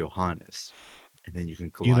carry Johannes. And then you can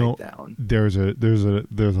glide down. There's a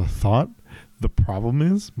thought. The problem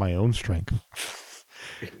is my own strength.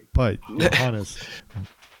 But Johannes,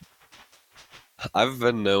 I've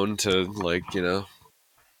been known to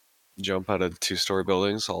jump out of 2-story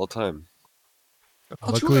buildings all the time.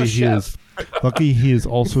 luckily he is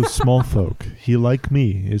also small folk. He, like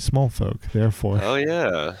me, is small folk. Therefore, oh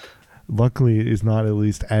yeah. Luckily, is not at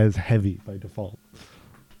least as heavy by default.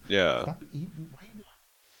 Yeah. Stop eating.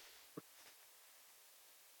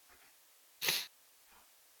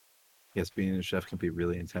 Yes, being a chef can be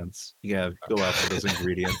really intense. You gotta go out for those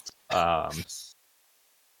ingredients.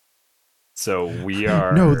 So we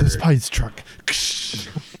are. No, the spice truck.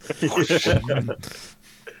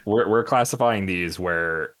 We're classifying these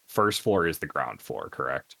where first floor is the ground floor,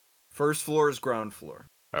 correct? First floor is ground floor.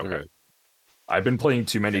 Okay. I've been playing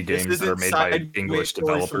too many games that are made by English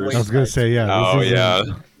developers. I was gonna say, yeah.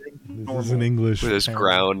 This is an English. There's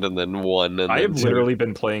ground and then 1. And I then have literally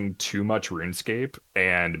been playing too much RuneScape,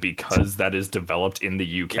 and because that is developed in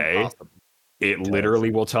the UK, It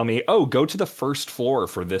literally will tell me, "Oh, go to the first floor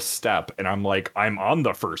for this step," and I'm like, "I'm on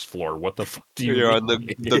the first floor. What the fuck do you You're mean?" on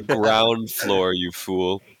the ground floor, you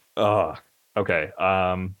fool. Okay.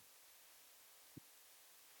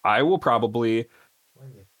 I will probably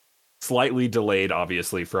slightly delayed,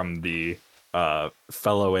 obviously, from the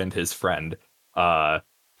fellow and his friend,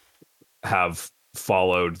 have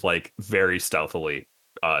followed like very stealthily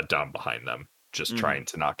down behind them, just trying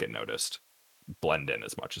to not get noticed, blend in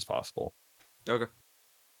as much as possible. Okay.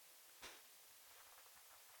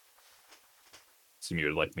 So you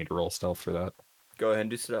would like me to roll stealth for that? Go ahead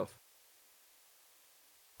and do stealth.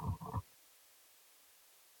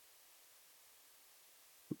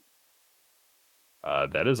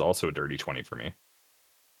 That is also a dirty 20 for me.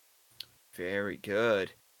 Very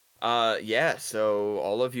good. Yeah, so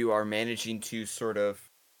all of you are managing to sort of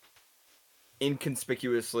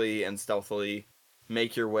inconspicuously and stealthily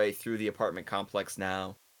make your way through the apartment complex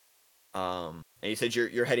now. And you said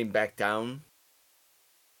you're heading back down?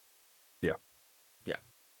 Yeah.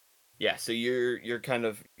 Yeah, so you're kind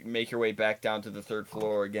of make your way back down to the third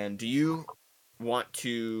floor again. Do you want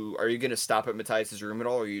to are you gonna stop at Matthias's room at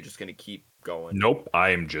all, or are you just gonna keep going? Nope, I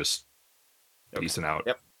am just peacing out.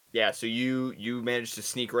 Yep. Yeah, so you managed to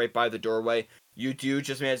sneak right by the doorway. You do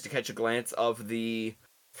just manage to catch a glance of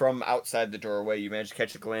from outside the doorway. You managed to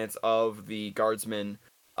catch a glance of the guardsman,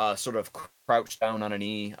 sort of crouched down on a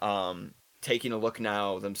knee, taking a look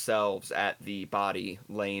now themselves at the body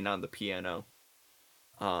laying on the piano.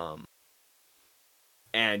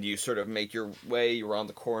 And you sort of make your way around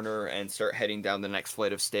the corner and start heading down the next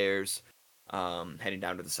flight of stairs, heading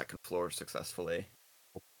down to the second floor successfully.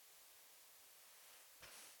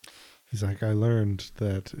 He's like, I learned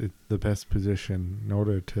that the best position in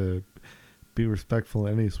order to be respectful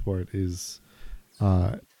in any sport is,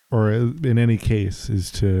 or in any case,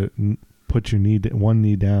 is to put your one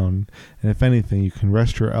knee down, and if anything, you can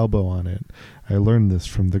rest your elbow on it. I learned this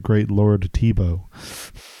from the great Lord Tebow.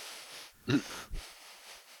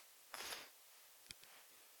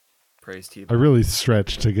 Praise Tebow. I really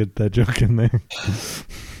stretched to get that joke in there.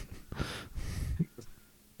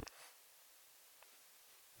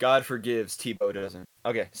 God forgives, Tebow doesn't.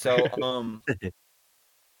 Okay, so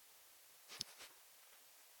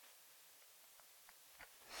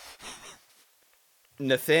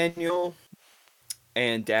Nathaniel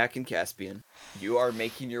and Dak and Caspian, you are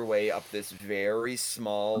making your way up this very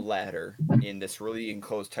small ladder in this really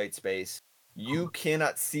enclosed tight space. You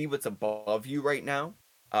cannot see what's above you right now.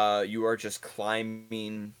 You are just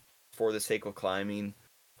climbing for the sake of climbing.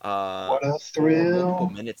 What a For multiple thrill.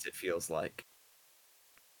 minutes it feels like.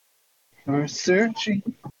 We're searching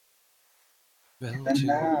the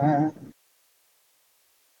night.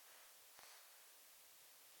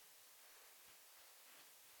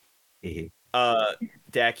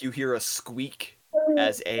 Dak, you hear a squeak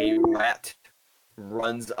as a rat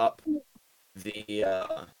runs up the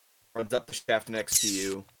shaft next to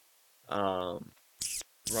you.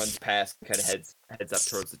 Runs past, kind of heads up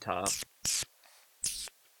towards the top.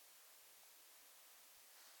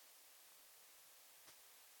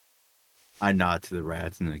 I nod to the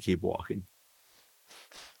rats and then keep walking.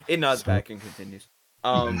 It nods back and continues.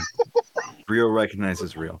 Real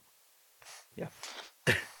recognizes real. Yeah.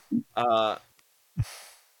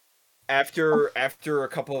 After a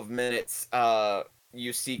couple of minutes,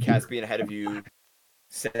 you see Caspian ahead of you.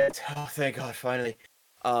 Says, "Oh, thank God, finally."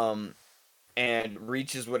 And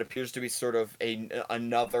reaches what appears to be sort of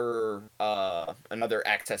another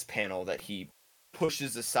access panel that he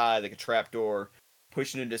pushes aside like a trapdoor,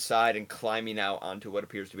 pushing it aside and climbing out onto what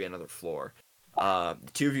appears to be another floor. The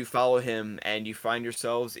two of you follow him, and you find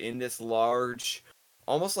yourselves in this large,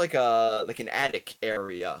 almost like an attic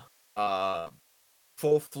area.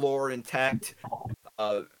 Full floor intact.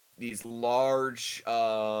 These large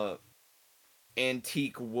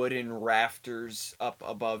antique wooden rafters up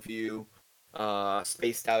above you,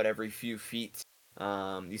 spaced out every few feet.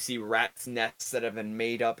 You see rats' nests that have been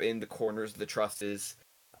made up in the corners of the trusses.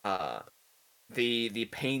 The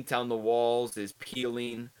paint on the walls is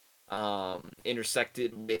peeling,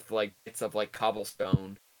 intersected with like bits of like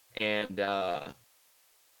cobblestone, and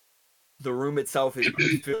the room itself is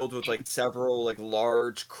filled with like several like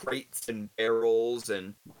large crates and barrels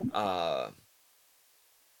and a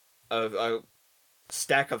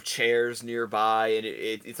stack of chairs nearby, and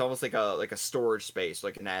it's almost like a storage space,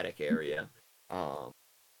 like an attic area.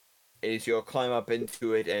 As you'll climb up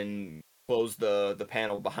into it and close the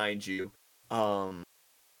panel behind you, the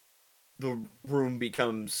room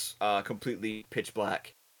becomes completely pitch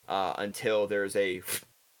black until there's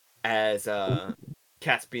as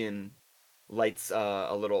Caspian lights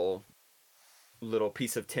a little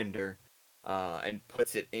piece of tinder. and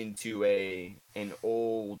puts it into an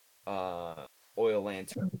old oil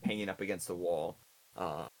lantern hanging up against the wall.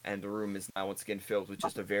 And the room is now once again filled with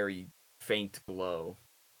just a very faint glow.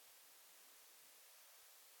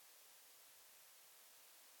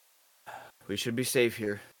 We should be safe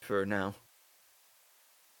here for now.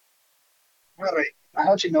 Wait.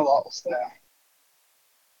 How'd you know all this now?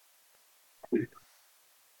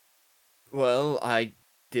 Well, I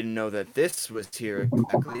didn't know that this was here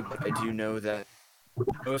exactly, but I do know that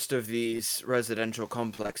most of these residential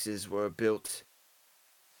complexes were built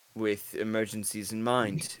with emergencies in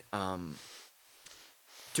mind.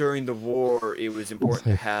 During the war, it was important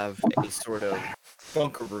to have a sort of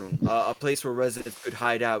bunker room, a place where residents could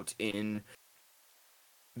hide out in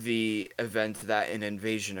the event that an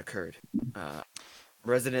invasion occurred.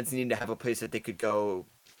 Residents needed to have a place that they could go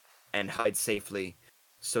and hide safely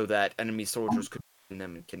so that enemy soldiers could find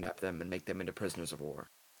them and kidnap them and make them into prisoners of war.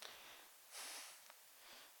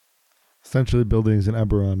 Essentially, buildings in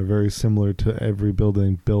Eberron are very similar to every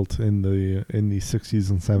building built in the 60s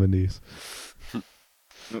and 70s.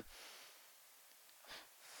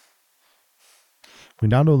 We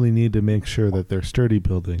not only need to make sure that they're sturdy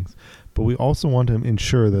buildings, but we also want to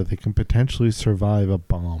ensure that they can potentially survive a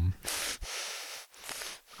bomb.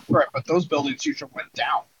 Right, but those buildings usually went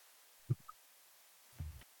down.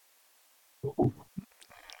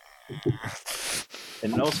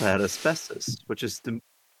 And it also had asbestos, which is the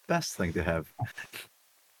best thing to have.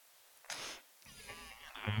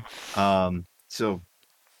 So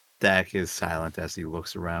Dak is silent as he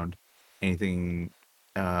looks around. Anything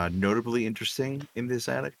notably interesting in this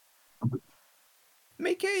attic?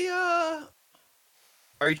 Make a,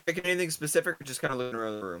 Are you checking anything specific or just kind of looking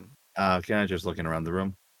around the room? Kind of just looking around the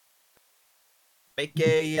room. Make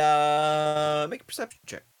a perception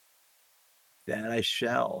check. That I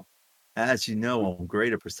shall. As you know, I'm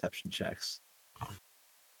great at perception checks.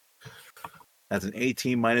 That's an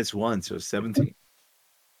 18 minus 1, so 17.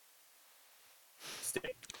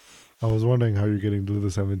 I was wondering how you're getting to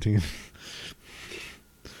the 17.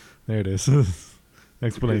 There it is.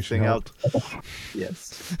 Explanation helped.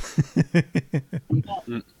 Yes.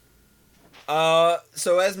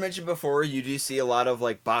 So as mentioned before, you do see a lot of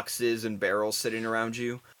like boxes and barrels sitting around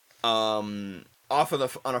you. Off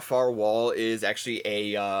of on a far wall is actually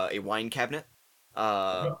a wine cabinet.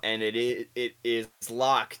 And it is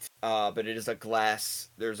locked, but it is a glass.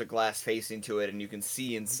 There's a glass facing to it, and you can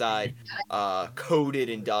see inside, coated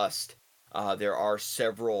in dust. There are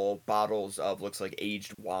several bottles of looks like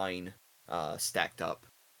aged wine, stacked up,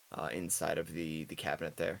 inside of the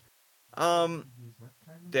cabinet there.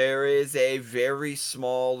 There is a very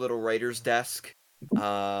small little writer's desk,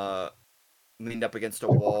 leaned up against a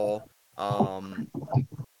wall.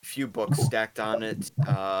 Few books stacked on it,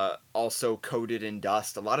 also coated in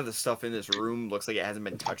dust. A lot of the stuff in this room looks like it hasn't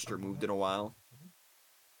been touched or moved in a while.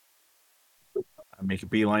 I make a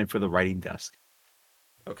beeline for the writing desk.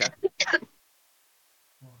 Okay.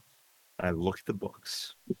 I look at the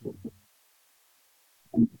books.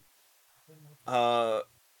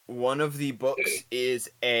 One of the books is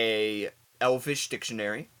a Elvish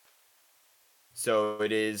dictionary. So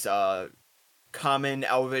it is common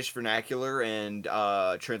Elvish vernacular and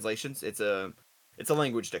translations. It's a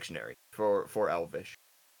language dictionary for Elvish.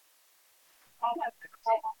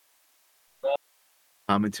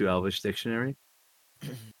 Common to Elvish dictionary?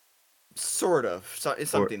 Sort of.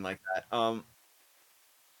 It's something like that.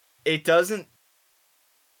 It doesn't,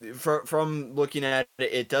 from looking at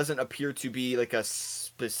it, it doesn't appear to be like a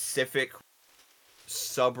specific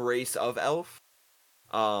sub-race of elf.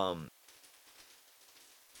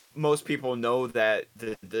 Most people know that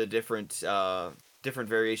the different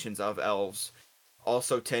variations of elves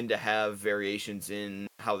also tend to have variations in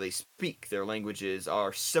how they speak. Their languages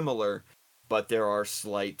are similar, but there are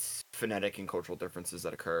slight phonetic and cultural differences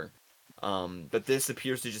that occur. But this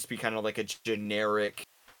appears to just be kind of like a generic,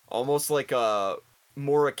 almost like a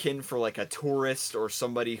more akin for like a tourist or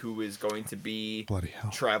somebody who is going to be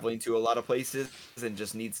traveling to a lot of places and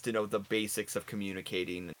just needs to know the basics of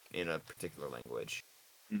communicating in a particular language.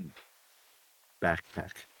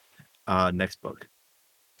 Backpack. Next book.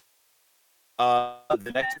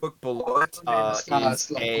 The next book below it appears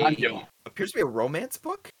to be a romance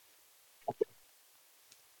book.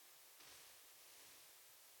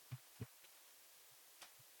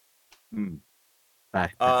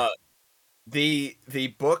 Backpack. The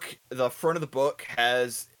book, the front of the book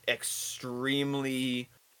has extremely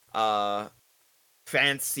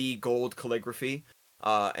fancy gold calligraphy,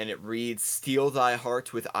 and it reads, "Steel thy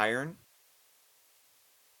heart with iron."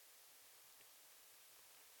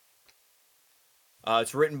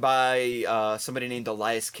 It's written by somebody named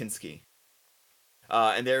Elias Kinski.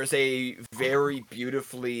 And there's a very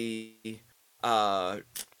beautifully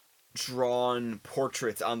drawn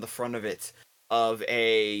portrait on the front of it of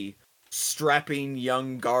a strapping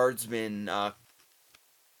young guardsman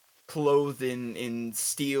clothed in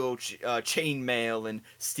steel chainmail and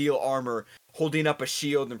steel armor, holding up a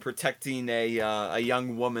shield and protecting a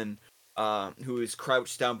young woman who is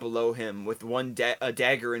crouched down below him with a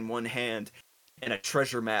dagger in one hand and a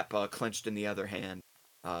treasure map clenched in the other hand.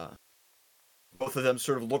 Both of them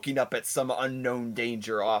sort of looking up at some unknown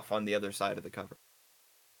danger off on the other side of the cover.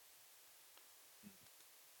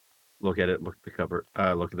 Look at it. Look at the cover.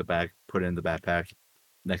 Look at the back. Put it in the backpack.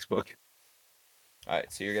 Next book.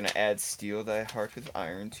 Alright, so you're gonna add Steel Thy Heart with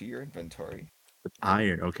Iron to your inventory. With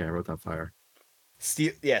iron. Okay, I wrote that fire.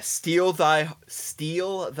 Steel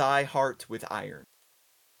thy heart with iron.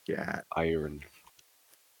 Yeah. Iron.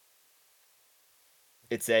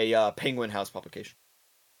 It's a Penguin House publication.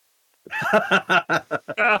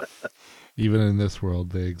 Even in this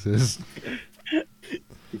world, they exist.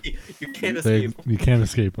 You can't escape them. You can't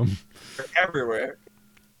escape them. They're everywhere.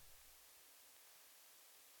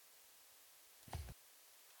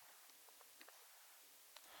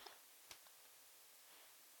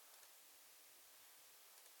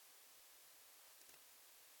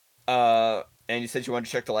 And you said you wanted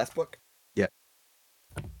to check the last book? Yeah.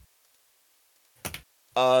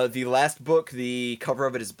 The last book, the cover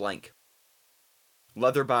of it is blank.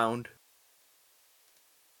 Leather bound.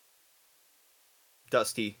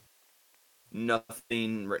 Dusty.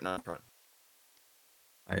 Nothing written on the front.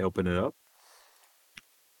 I open it up.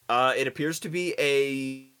 It appears to be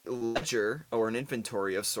a ledger or an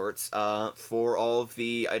inventory of sorts for all of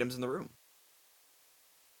the items in the room.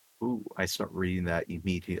 Ooh, I start reading that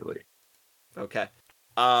immediately. Okay.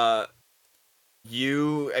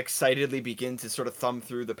 You excitedly begin to sort of thumb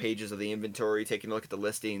through the pages of the inventory, taking a look at the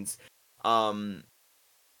listings.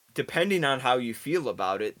 Depending on how you feel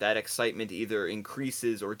about it, that excitement either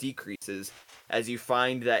increases or decreases as you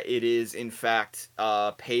find that it is, in fact,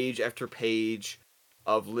 page after page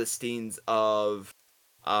of listings of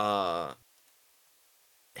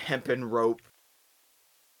hempen rope,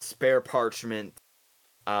 spare parchment,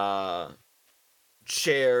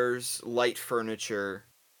 chairs, light furniture,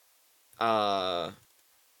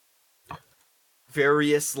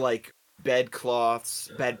 various like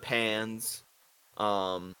bedcloths, bedpans,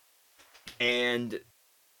 and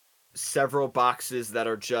several boxes that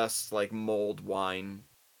are just like mulled wine,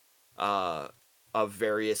 of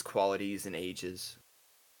various qualities and ages.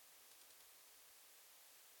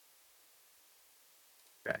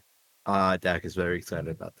 Okay. Dak is very excited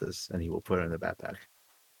about this, and he will put it in the backpack.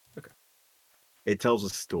 Okay. It tells a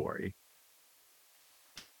story.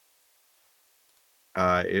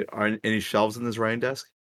 Are any shelves in this writing desk?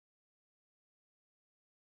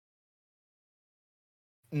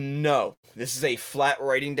 No, this is a flat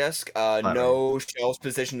writing desk. No shelves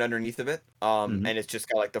positioned underneath of it. And it's just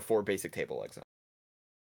got like the 4 basic table legs on.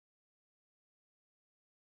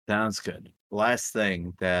 Sounds good. Last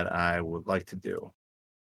thing that I would like to do.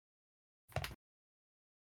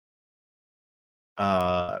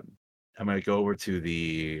 I'm gonna go over to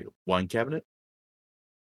the wine cabinet.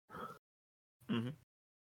 Mm-hmm. I'm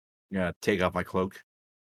gonna take off my cloak,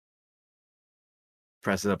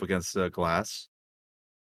 press it up against the glass,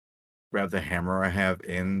 grab the hammer I have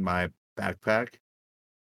in my backpack,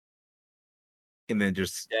 and then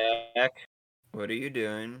just Jack, what are you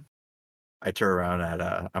doing? I turn around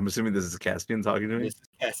at I'm assuming this is Caspian talking to me. This is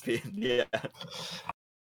Caspian, yeah.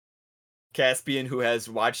 Caspian, who has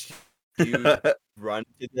watched you run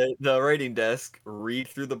to the writing desk, read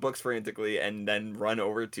through the books frantically, and then run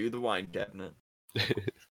over to the wine cabinet.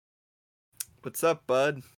 What's up,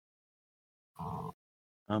 bud?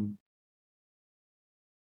 I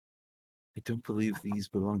don't believe these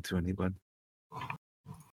belong to anyone.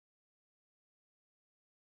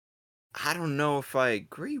 I don't know if I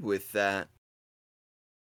agree with that.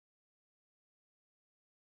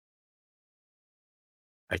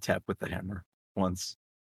 I tap with the hammer once.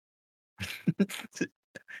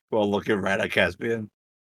 While looking right at Caspian.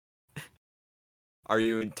 Are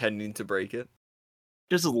you intending to break it?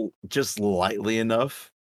 Just lightly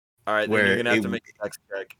enough. All right, then Where you're gonna have it- to make a dex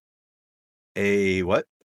check. A what?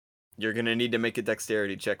 You're gonna need to make a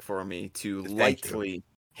dexterity check for me to Thank you. lightly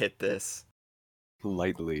hit this.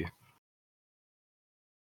 Lightly.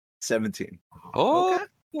 17. Oh,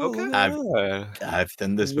 Okay. I've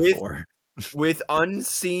done this With- before. With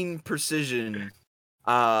unseen precision,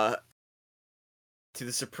 to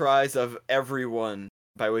the surprise of everyone,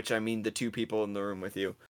 by which I mean the 2 people in the room with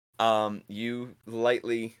you, you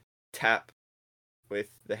lightly tap with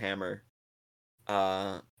the hammer.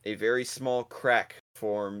 A very small crack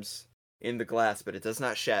forms in the glass, but it does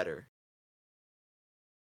not shatter.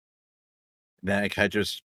 Then I kind of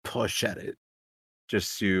just push at it,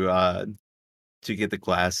 just to get the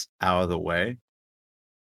glass out of the way,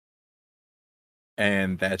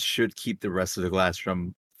 and that should keep the rest of the glass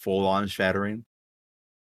from full on shattering.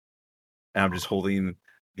 And I'm just holding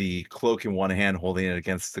the cloak in one hand, holding it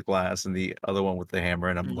against the glass, and the other one with the hammer,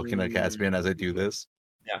 and I'm looking at Caspian as I do this.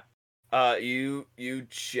 Yeah. You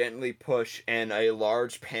gently push, and a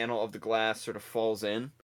large panel of the glass sort of falls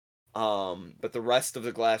in. But the rest of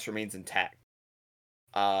the glass remains intact.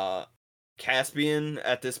 Caspian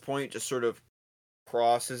at this point just sort of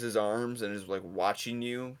crosses his arms and is like watching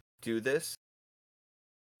you do this.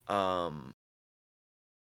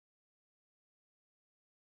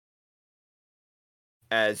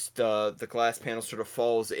 As the glass panel sort of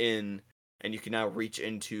falls in, and you can now reach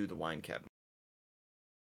into the wine cabinet.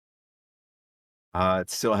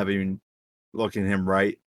 Still having looking him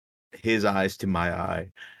right, his eyes to my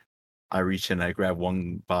eye. I reach in, I grab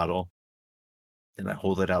one bottle, and I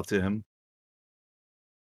hold it out to him.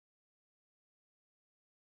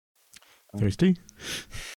 Thirsty?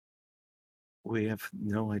 We have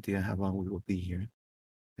no idea how long we will be here.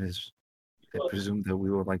 As I presume that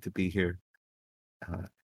we would like to be here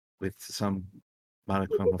with some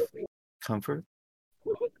modicum of comfort.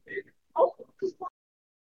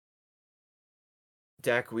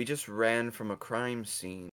 Dak, we just ran from a crime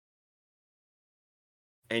scene.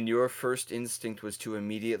 And your first instinct was to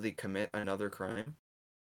immediately commit another crime?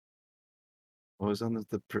 I was under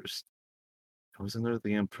the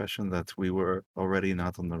impression that we were already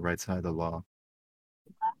not on the right side of the law.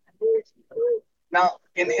 Now,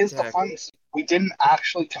 in his Dak. defense, we didn't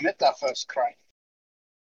actually commit that first crime.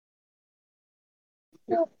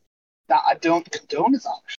 That I don't condone his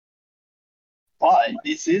action. But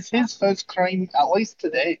this is his first crime, at least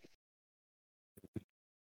today.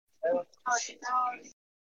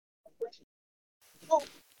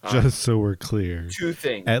 Just so we're clear. Two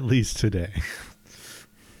things. At least today.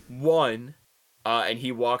 One, and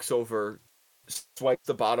he walks over, swipes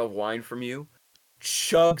the bottle of wine from you,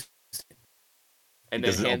 chugs it, and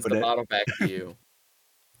then hands the bottle back to you.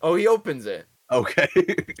 Oh, he opens it. Okay.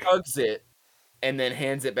 Chugs it, and then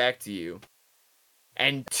hands it back to you.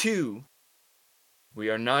 And two, we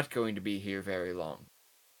are not going to be here very long.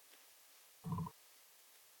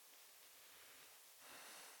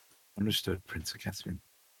 Understood, Prince Caspian.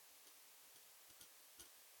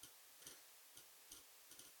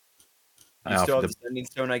 You still have the sending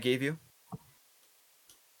stone I gave you?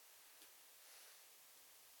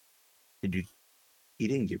 Did you? He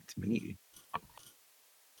didn't give it to me.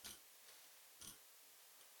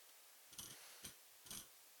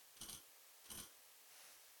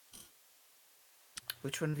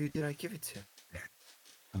 Which one of you did I give it to?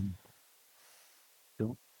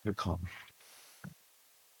 Don't recall.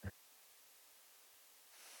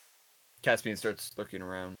 Caspian starts looking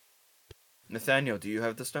around. Nathaniel, do you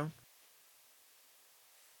have the stone?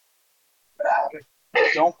 I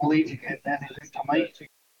don't believe you get anything tonight.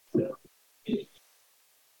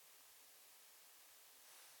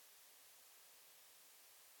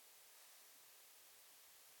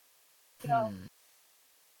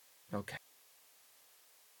 Okay.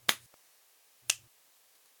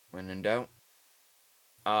 When in doubt,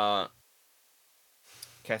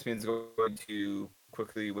 Caspian's going to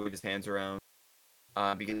quickly wave his hands around,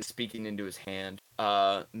 begin speaking into his hand.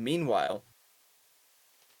 Meanwhile,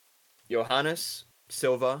 Johannes,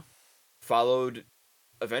 Silva, followed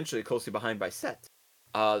eventually closely behind by Set.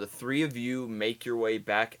 The three of you make your way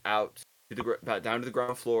back out to down to the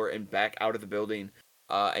ground floor and back out of the building,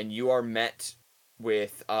 and you are met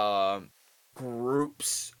with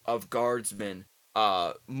groups of guardsmen.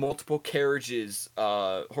 Multiple carriages,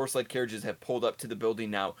 horse-led carriages have pulled up to the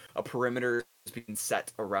building now. A perimeter is being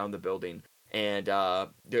set around the building, and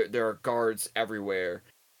there are guards everywhere.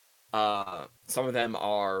 Some of them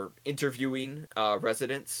are interviewing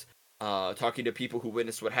residents, talking to people who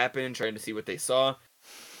witnessed what happened, trying to see what they saw.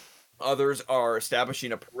 Others are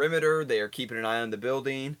establishing a perimeter. They are keeping an eye on the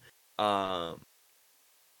building.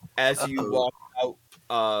 As you walk out,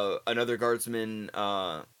 another guardsman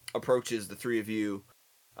approaches the three of you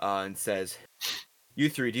and says, "You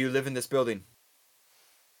three, do you live in this building?"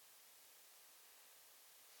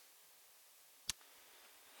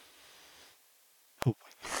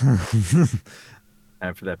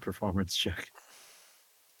 After that performance check.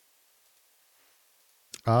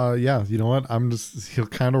 Yeah, you know what? He'll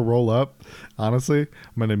kind of roll up. Honestly,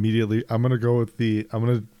 I'm gonna go with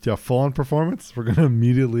full on performance. We're gonna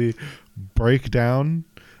immediately break down,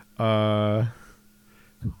 like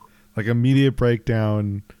immediate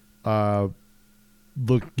breakdown,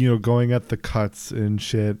 going at the cuts and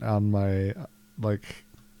shit on my,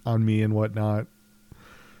 on me and whatnot.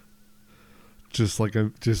 Just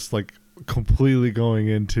completely going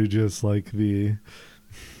into just the.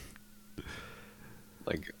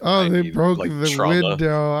 They broke the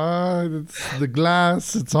window. It's the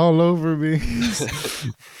glass. It's all over me.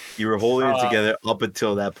 You were holding it together up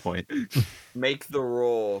until that point. Make the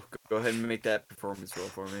roll. Go ahead and make that performance roll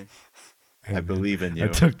for me. I believe in you. I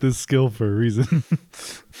took this skill for a reason.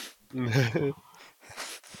 All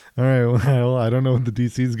right. Well, I don't know what the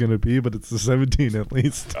DC is going to be, but it's a 17 at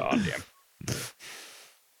least. Oh, damn.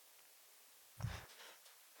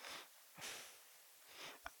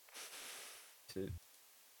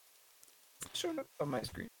 Showing up on my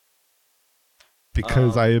screen.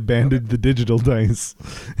 Because I abandoned the digital dice.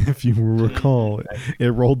 If you recall, it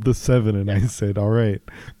rolled the 7, and I said, "All right,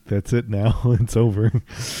 that's it now. It's over."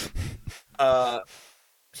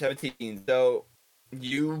 17. So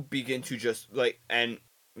you begin to just and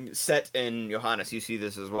Set and Johannes, you see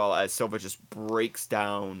this as well as Silva just breaks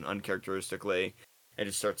down uncharacteristically and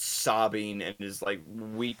just starts sobbing and is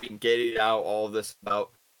weeping, getting out all of this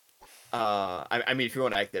about. I mean, if you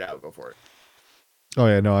want to act it out, go for it. Oh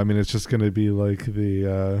yeah, no, I mean it's just gonna be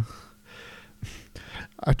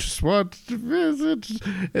I just wanted to visit,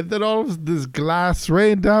 and then all of this glass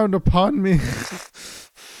rained down upon me.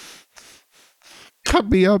 Cut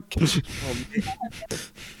me up.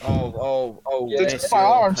 Oh, They took my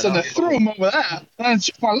arms and they threw them over there. And I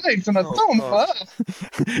took my legs and I threw them over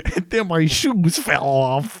there. And then my shoes fell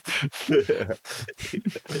off.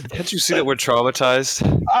 Can't you see that we're traumatized?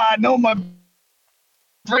 I know my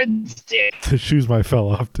breadstick. The shoes might fell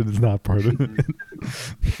off. It is not part of it.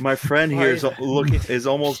 My friend here is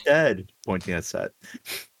almost dead. Pointing at Set.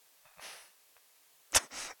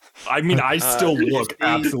 I mean, I still look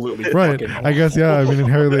absolutely right. fucking I guess, yeah. I mean,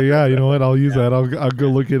 inherently, yeah. You know what? I'll use that. I'll go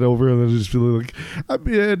look it over and then just be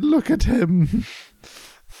look at him.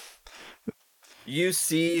 You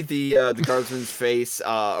see the guardsman's face,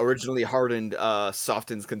 originally hardened,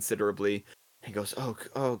 softens considerably. He goes,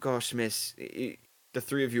 "Oh gosh, miss, the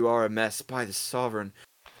three of you are a mess. By the sovereign,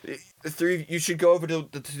 the three of you should go over to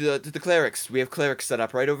the clerics. We have clerics set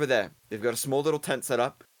up right over there. They've got a small little tent set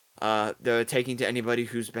up. They're taking to anybody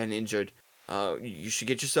who's been injured. You should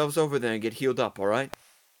get yourselves over there and get healed up, all right?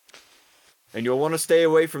 And you'll want to stay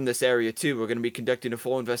away from this area too. We're going to be conducting a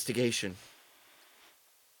full investigation."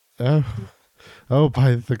 Oh,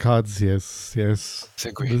 by the gods, yes. This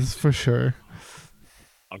is for sure.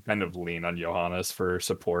 I'll kind of lean on Johannes for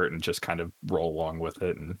support and just kind of roll along with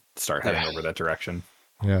it and start heading over that direction.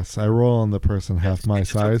 Yes, I roll on the person half my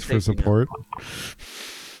size for support.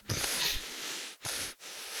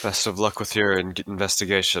 Best of luck with your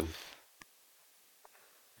investigation.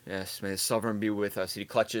 Yes, may the sovereign be with us. He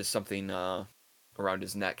clutches something around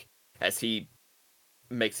his neck as he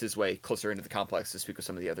makes his way closer into the complex to speak with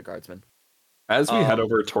some of the other guardsmen. As we head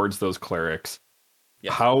over towards those clerics,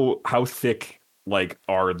 yes. how thick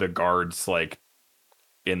are the guards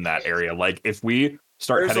in that area? If we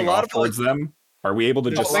start heading off towards them, are we able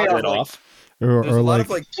to just split off? Or a lot of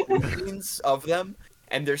groupings of them,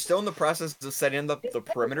 and they're still in the process of setting up the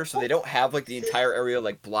perimeter, so they don't have the entire area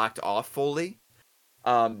blocked off fully.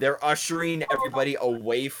 They're ushering everybody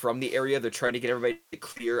away from the area. They're trying to get everybody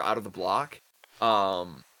clear out of the block.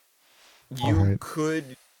 You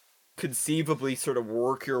could conceivably sort of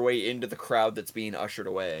work your way into the crowd that's being ushered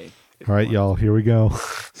away. All right, y'all, here we go.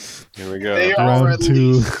 Here we go. Round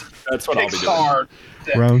 2. That's what I'll be doing.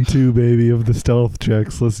 Round 2, baby, of the stealth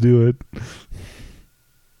checks. Let's do it.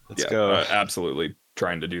 Let's go. Absolutely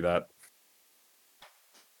trying to do that.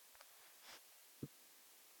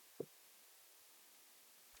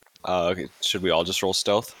 Okay. Should we all just roll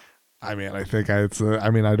stealth? I mean, I think I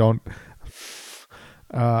don't.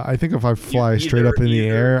 I think if I fly straight up in the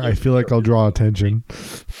air, I feel like I'll draw attention.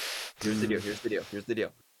 Here's the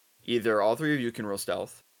deal. Either all three of you can roll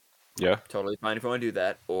stealth. Yeah. Totally fine if you want to do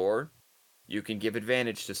that, or you can give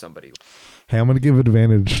advantage to somebody. Hey, I'm gonna give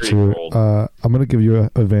advantage to. I'm gonna give you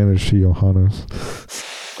advantage to Johannes.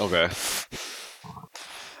 Okay.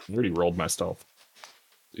 I already rolled my stealth.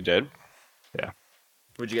 You did? Yeah.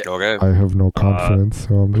 What'd you get? Okay. I have no confidence,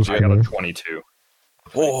 so I'm just I got gonna. a 22.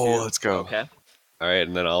 Oh, let's go. Okay. All right,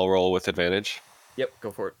 and then I'll roll with advantage. Yep,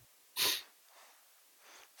 go for it.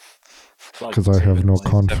 Because I have no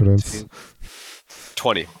confidence.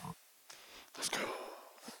 20.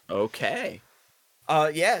 Okay.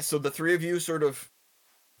 Yeah, so the three of you sort of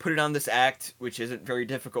put it on this act, which isn't very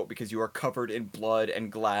difficult because you are covered in blood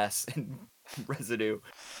and glass and residue.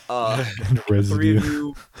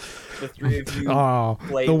 Residue. The three of you. Oh,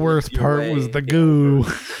 the worst part was the goo.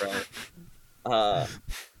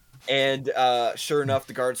 And sure enough,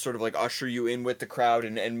 the guards sort of like usher you in with the crowd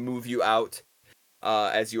and move you out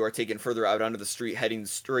as you are taken further out onto the street, heading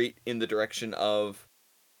straight in the direction of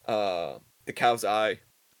the Cow's Eye.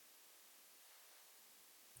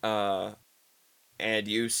 And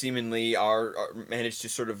you seemingly are managed to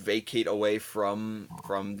sort of vacate away from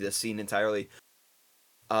the scene entirely.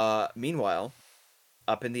 Meanwhile,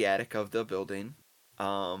 up in the attic of the building,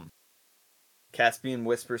 Caspian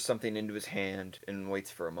whispers something into his hand and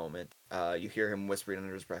waits for a moment. You hear him whispering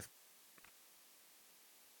under his breath.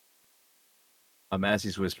 As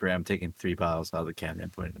he's whispering, I'm taking 3 bottles out of the cabinet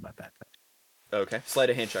and putting it in my backpack. Okay, slide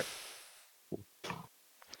a hand check.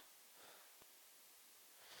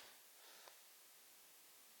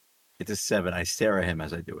 It's a 7. I stare at him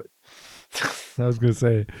as I do it. I was going to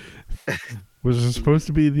say, was it supposed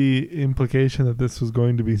to be the implication that this was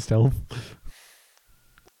going to be stealth?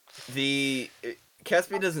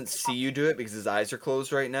 Caspian doesn't see you do it because his eyes are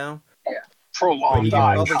closed right now. Prolonged But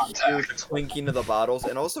eye Probably hear contact. the clinking of the bottles,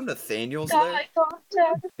 and also Nathaniel's there.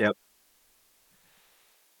 Yep.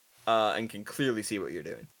 And can clearly see what you're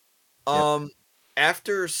doing. Yep.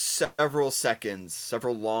 After several seconds,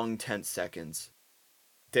 several long, tense seconds,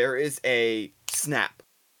 there is a snap,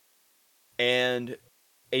 and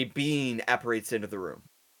a being apparates into the room.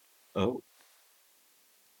 Oh.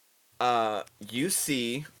 You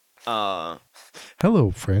see,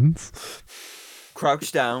 Hello, friends.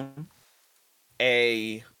 crouched down,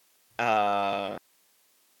 a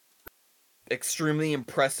extremely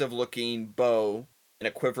impressive looking bow and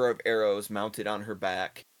a quiver of arrows mounted on her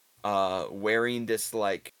back, wearing this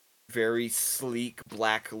like very sleek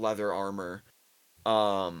black leather armor.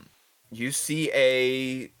 You see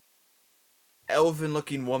a elven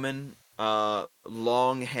looking woman,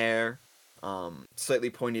 long hair,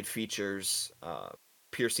 slightly pointed features,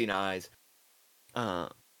 piercing eyes,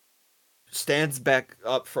 stands back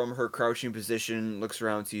up from her crouching position, looks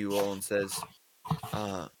around to you all and says,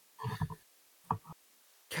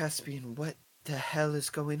 Caspian, what the hell is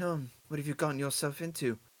going on? What have you gotten yourself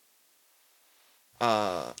into?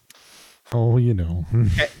 Oh, you know.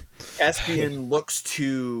 Caspian looks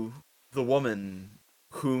to the woman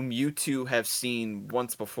whom you two have seen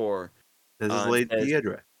once before. This is Lady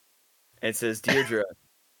Deirdre. And says, Deirdre,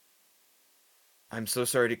 I'm so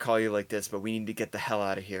sorry to call you like this, but we need to get the hell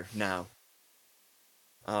out of here now.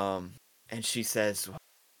 And she says,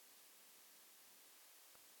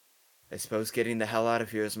 I suppose getting the hell out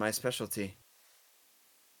of here is my specialty.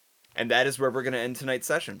 And that is where we're going to end tonight's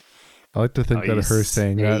session. I like to think that her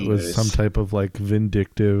saying that was some type of like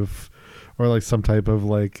vindictive or like some type of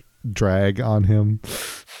like drag on him.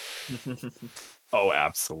 Oh,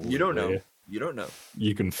 absolutely. You don't know. You don't know.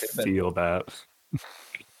 You can feel that.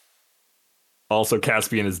 Also,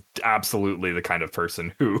 Caspian is absolutely the kind of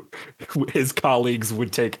person who his colleagues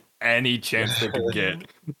would take any chance they could get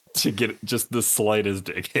to get just the slightest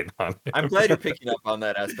dig in on him. I'm glad you're picking up on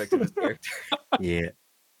that aspect of his character. Yeah.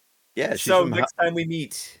 Yeah. she's So from next time we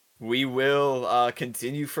meet, we will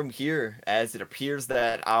continue from here, as it appears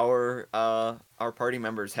that our party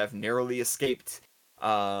members have narrowly escaped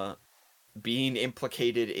being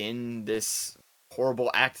implicated in this horrible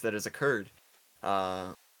act that has occurred.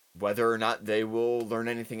 Whether or not they will learn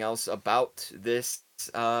anything else about this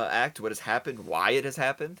act, what has happened, why it has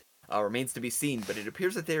happened, remains to be seen. But it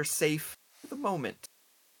appears that they are safe for the moment.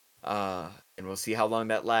 And we'll see how long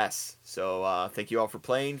that lasts. So thank you all for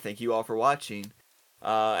playing. Thank you all for watching.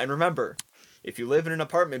 And remember, if you live in an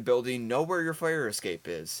apartment building, know where your fire escape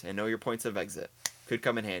is and know your points of exit. Could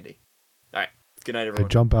come in handy. All right. Good night, I everyone.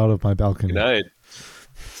 jump out of my balcony. Good night.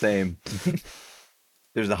 Same.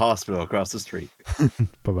 There's a hospital across the street.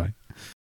 Bye-bye.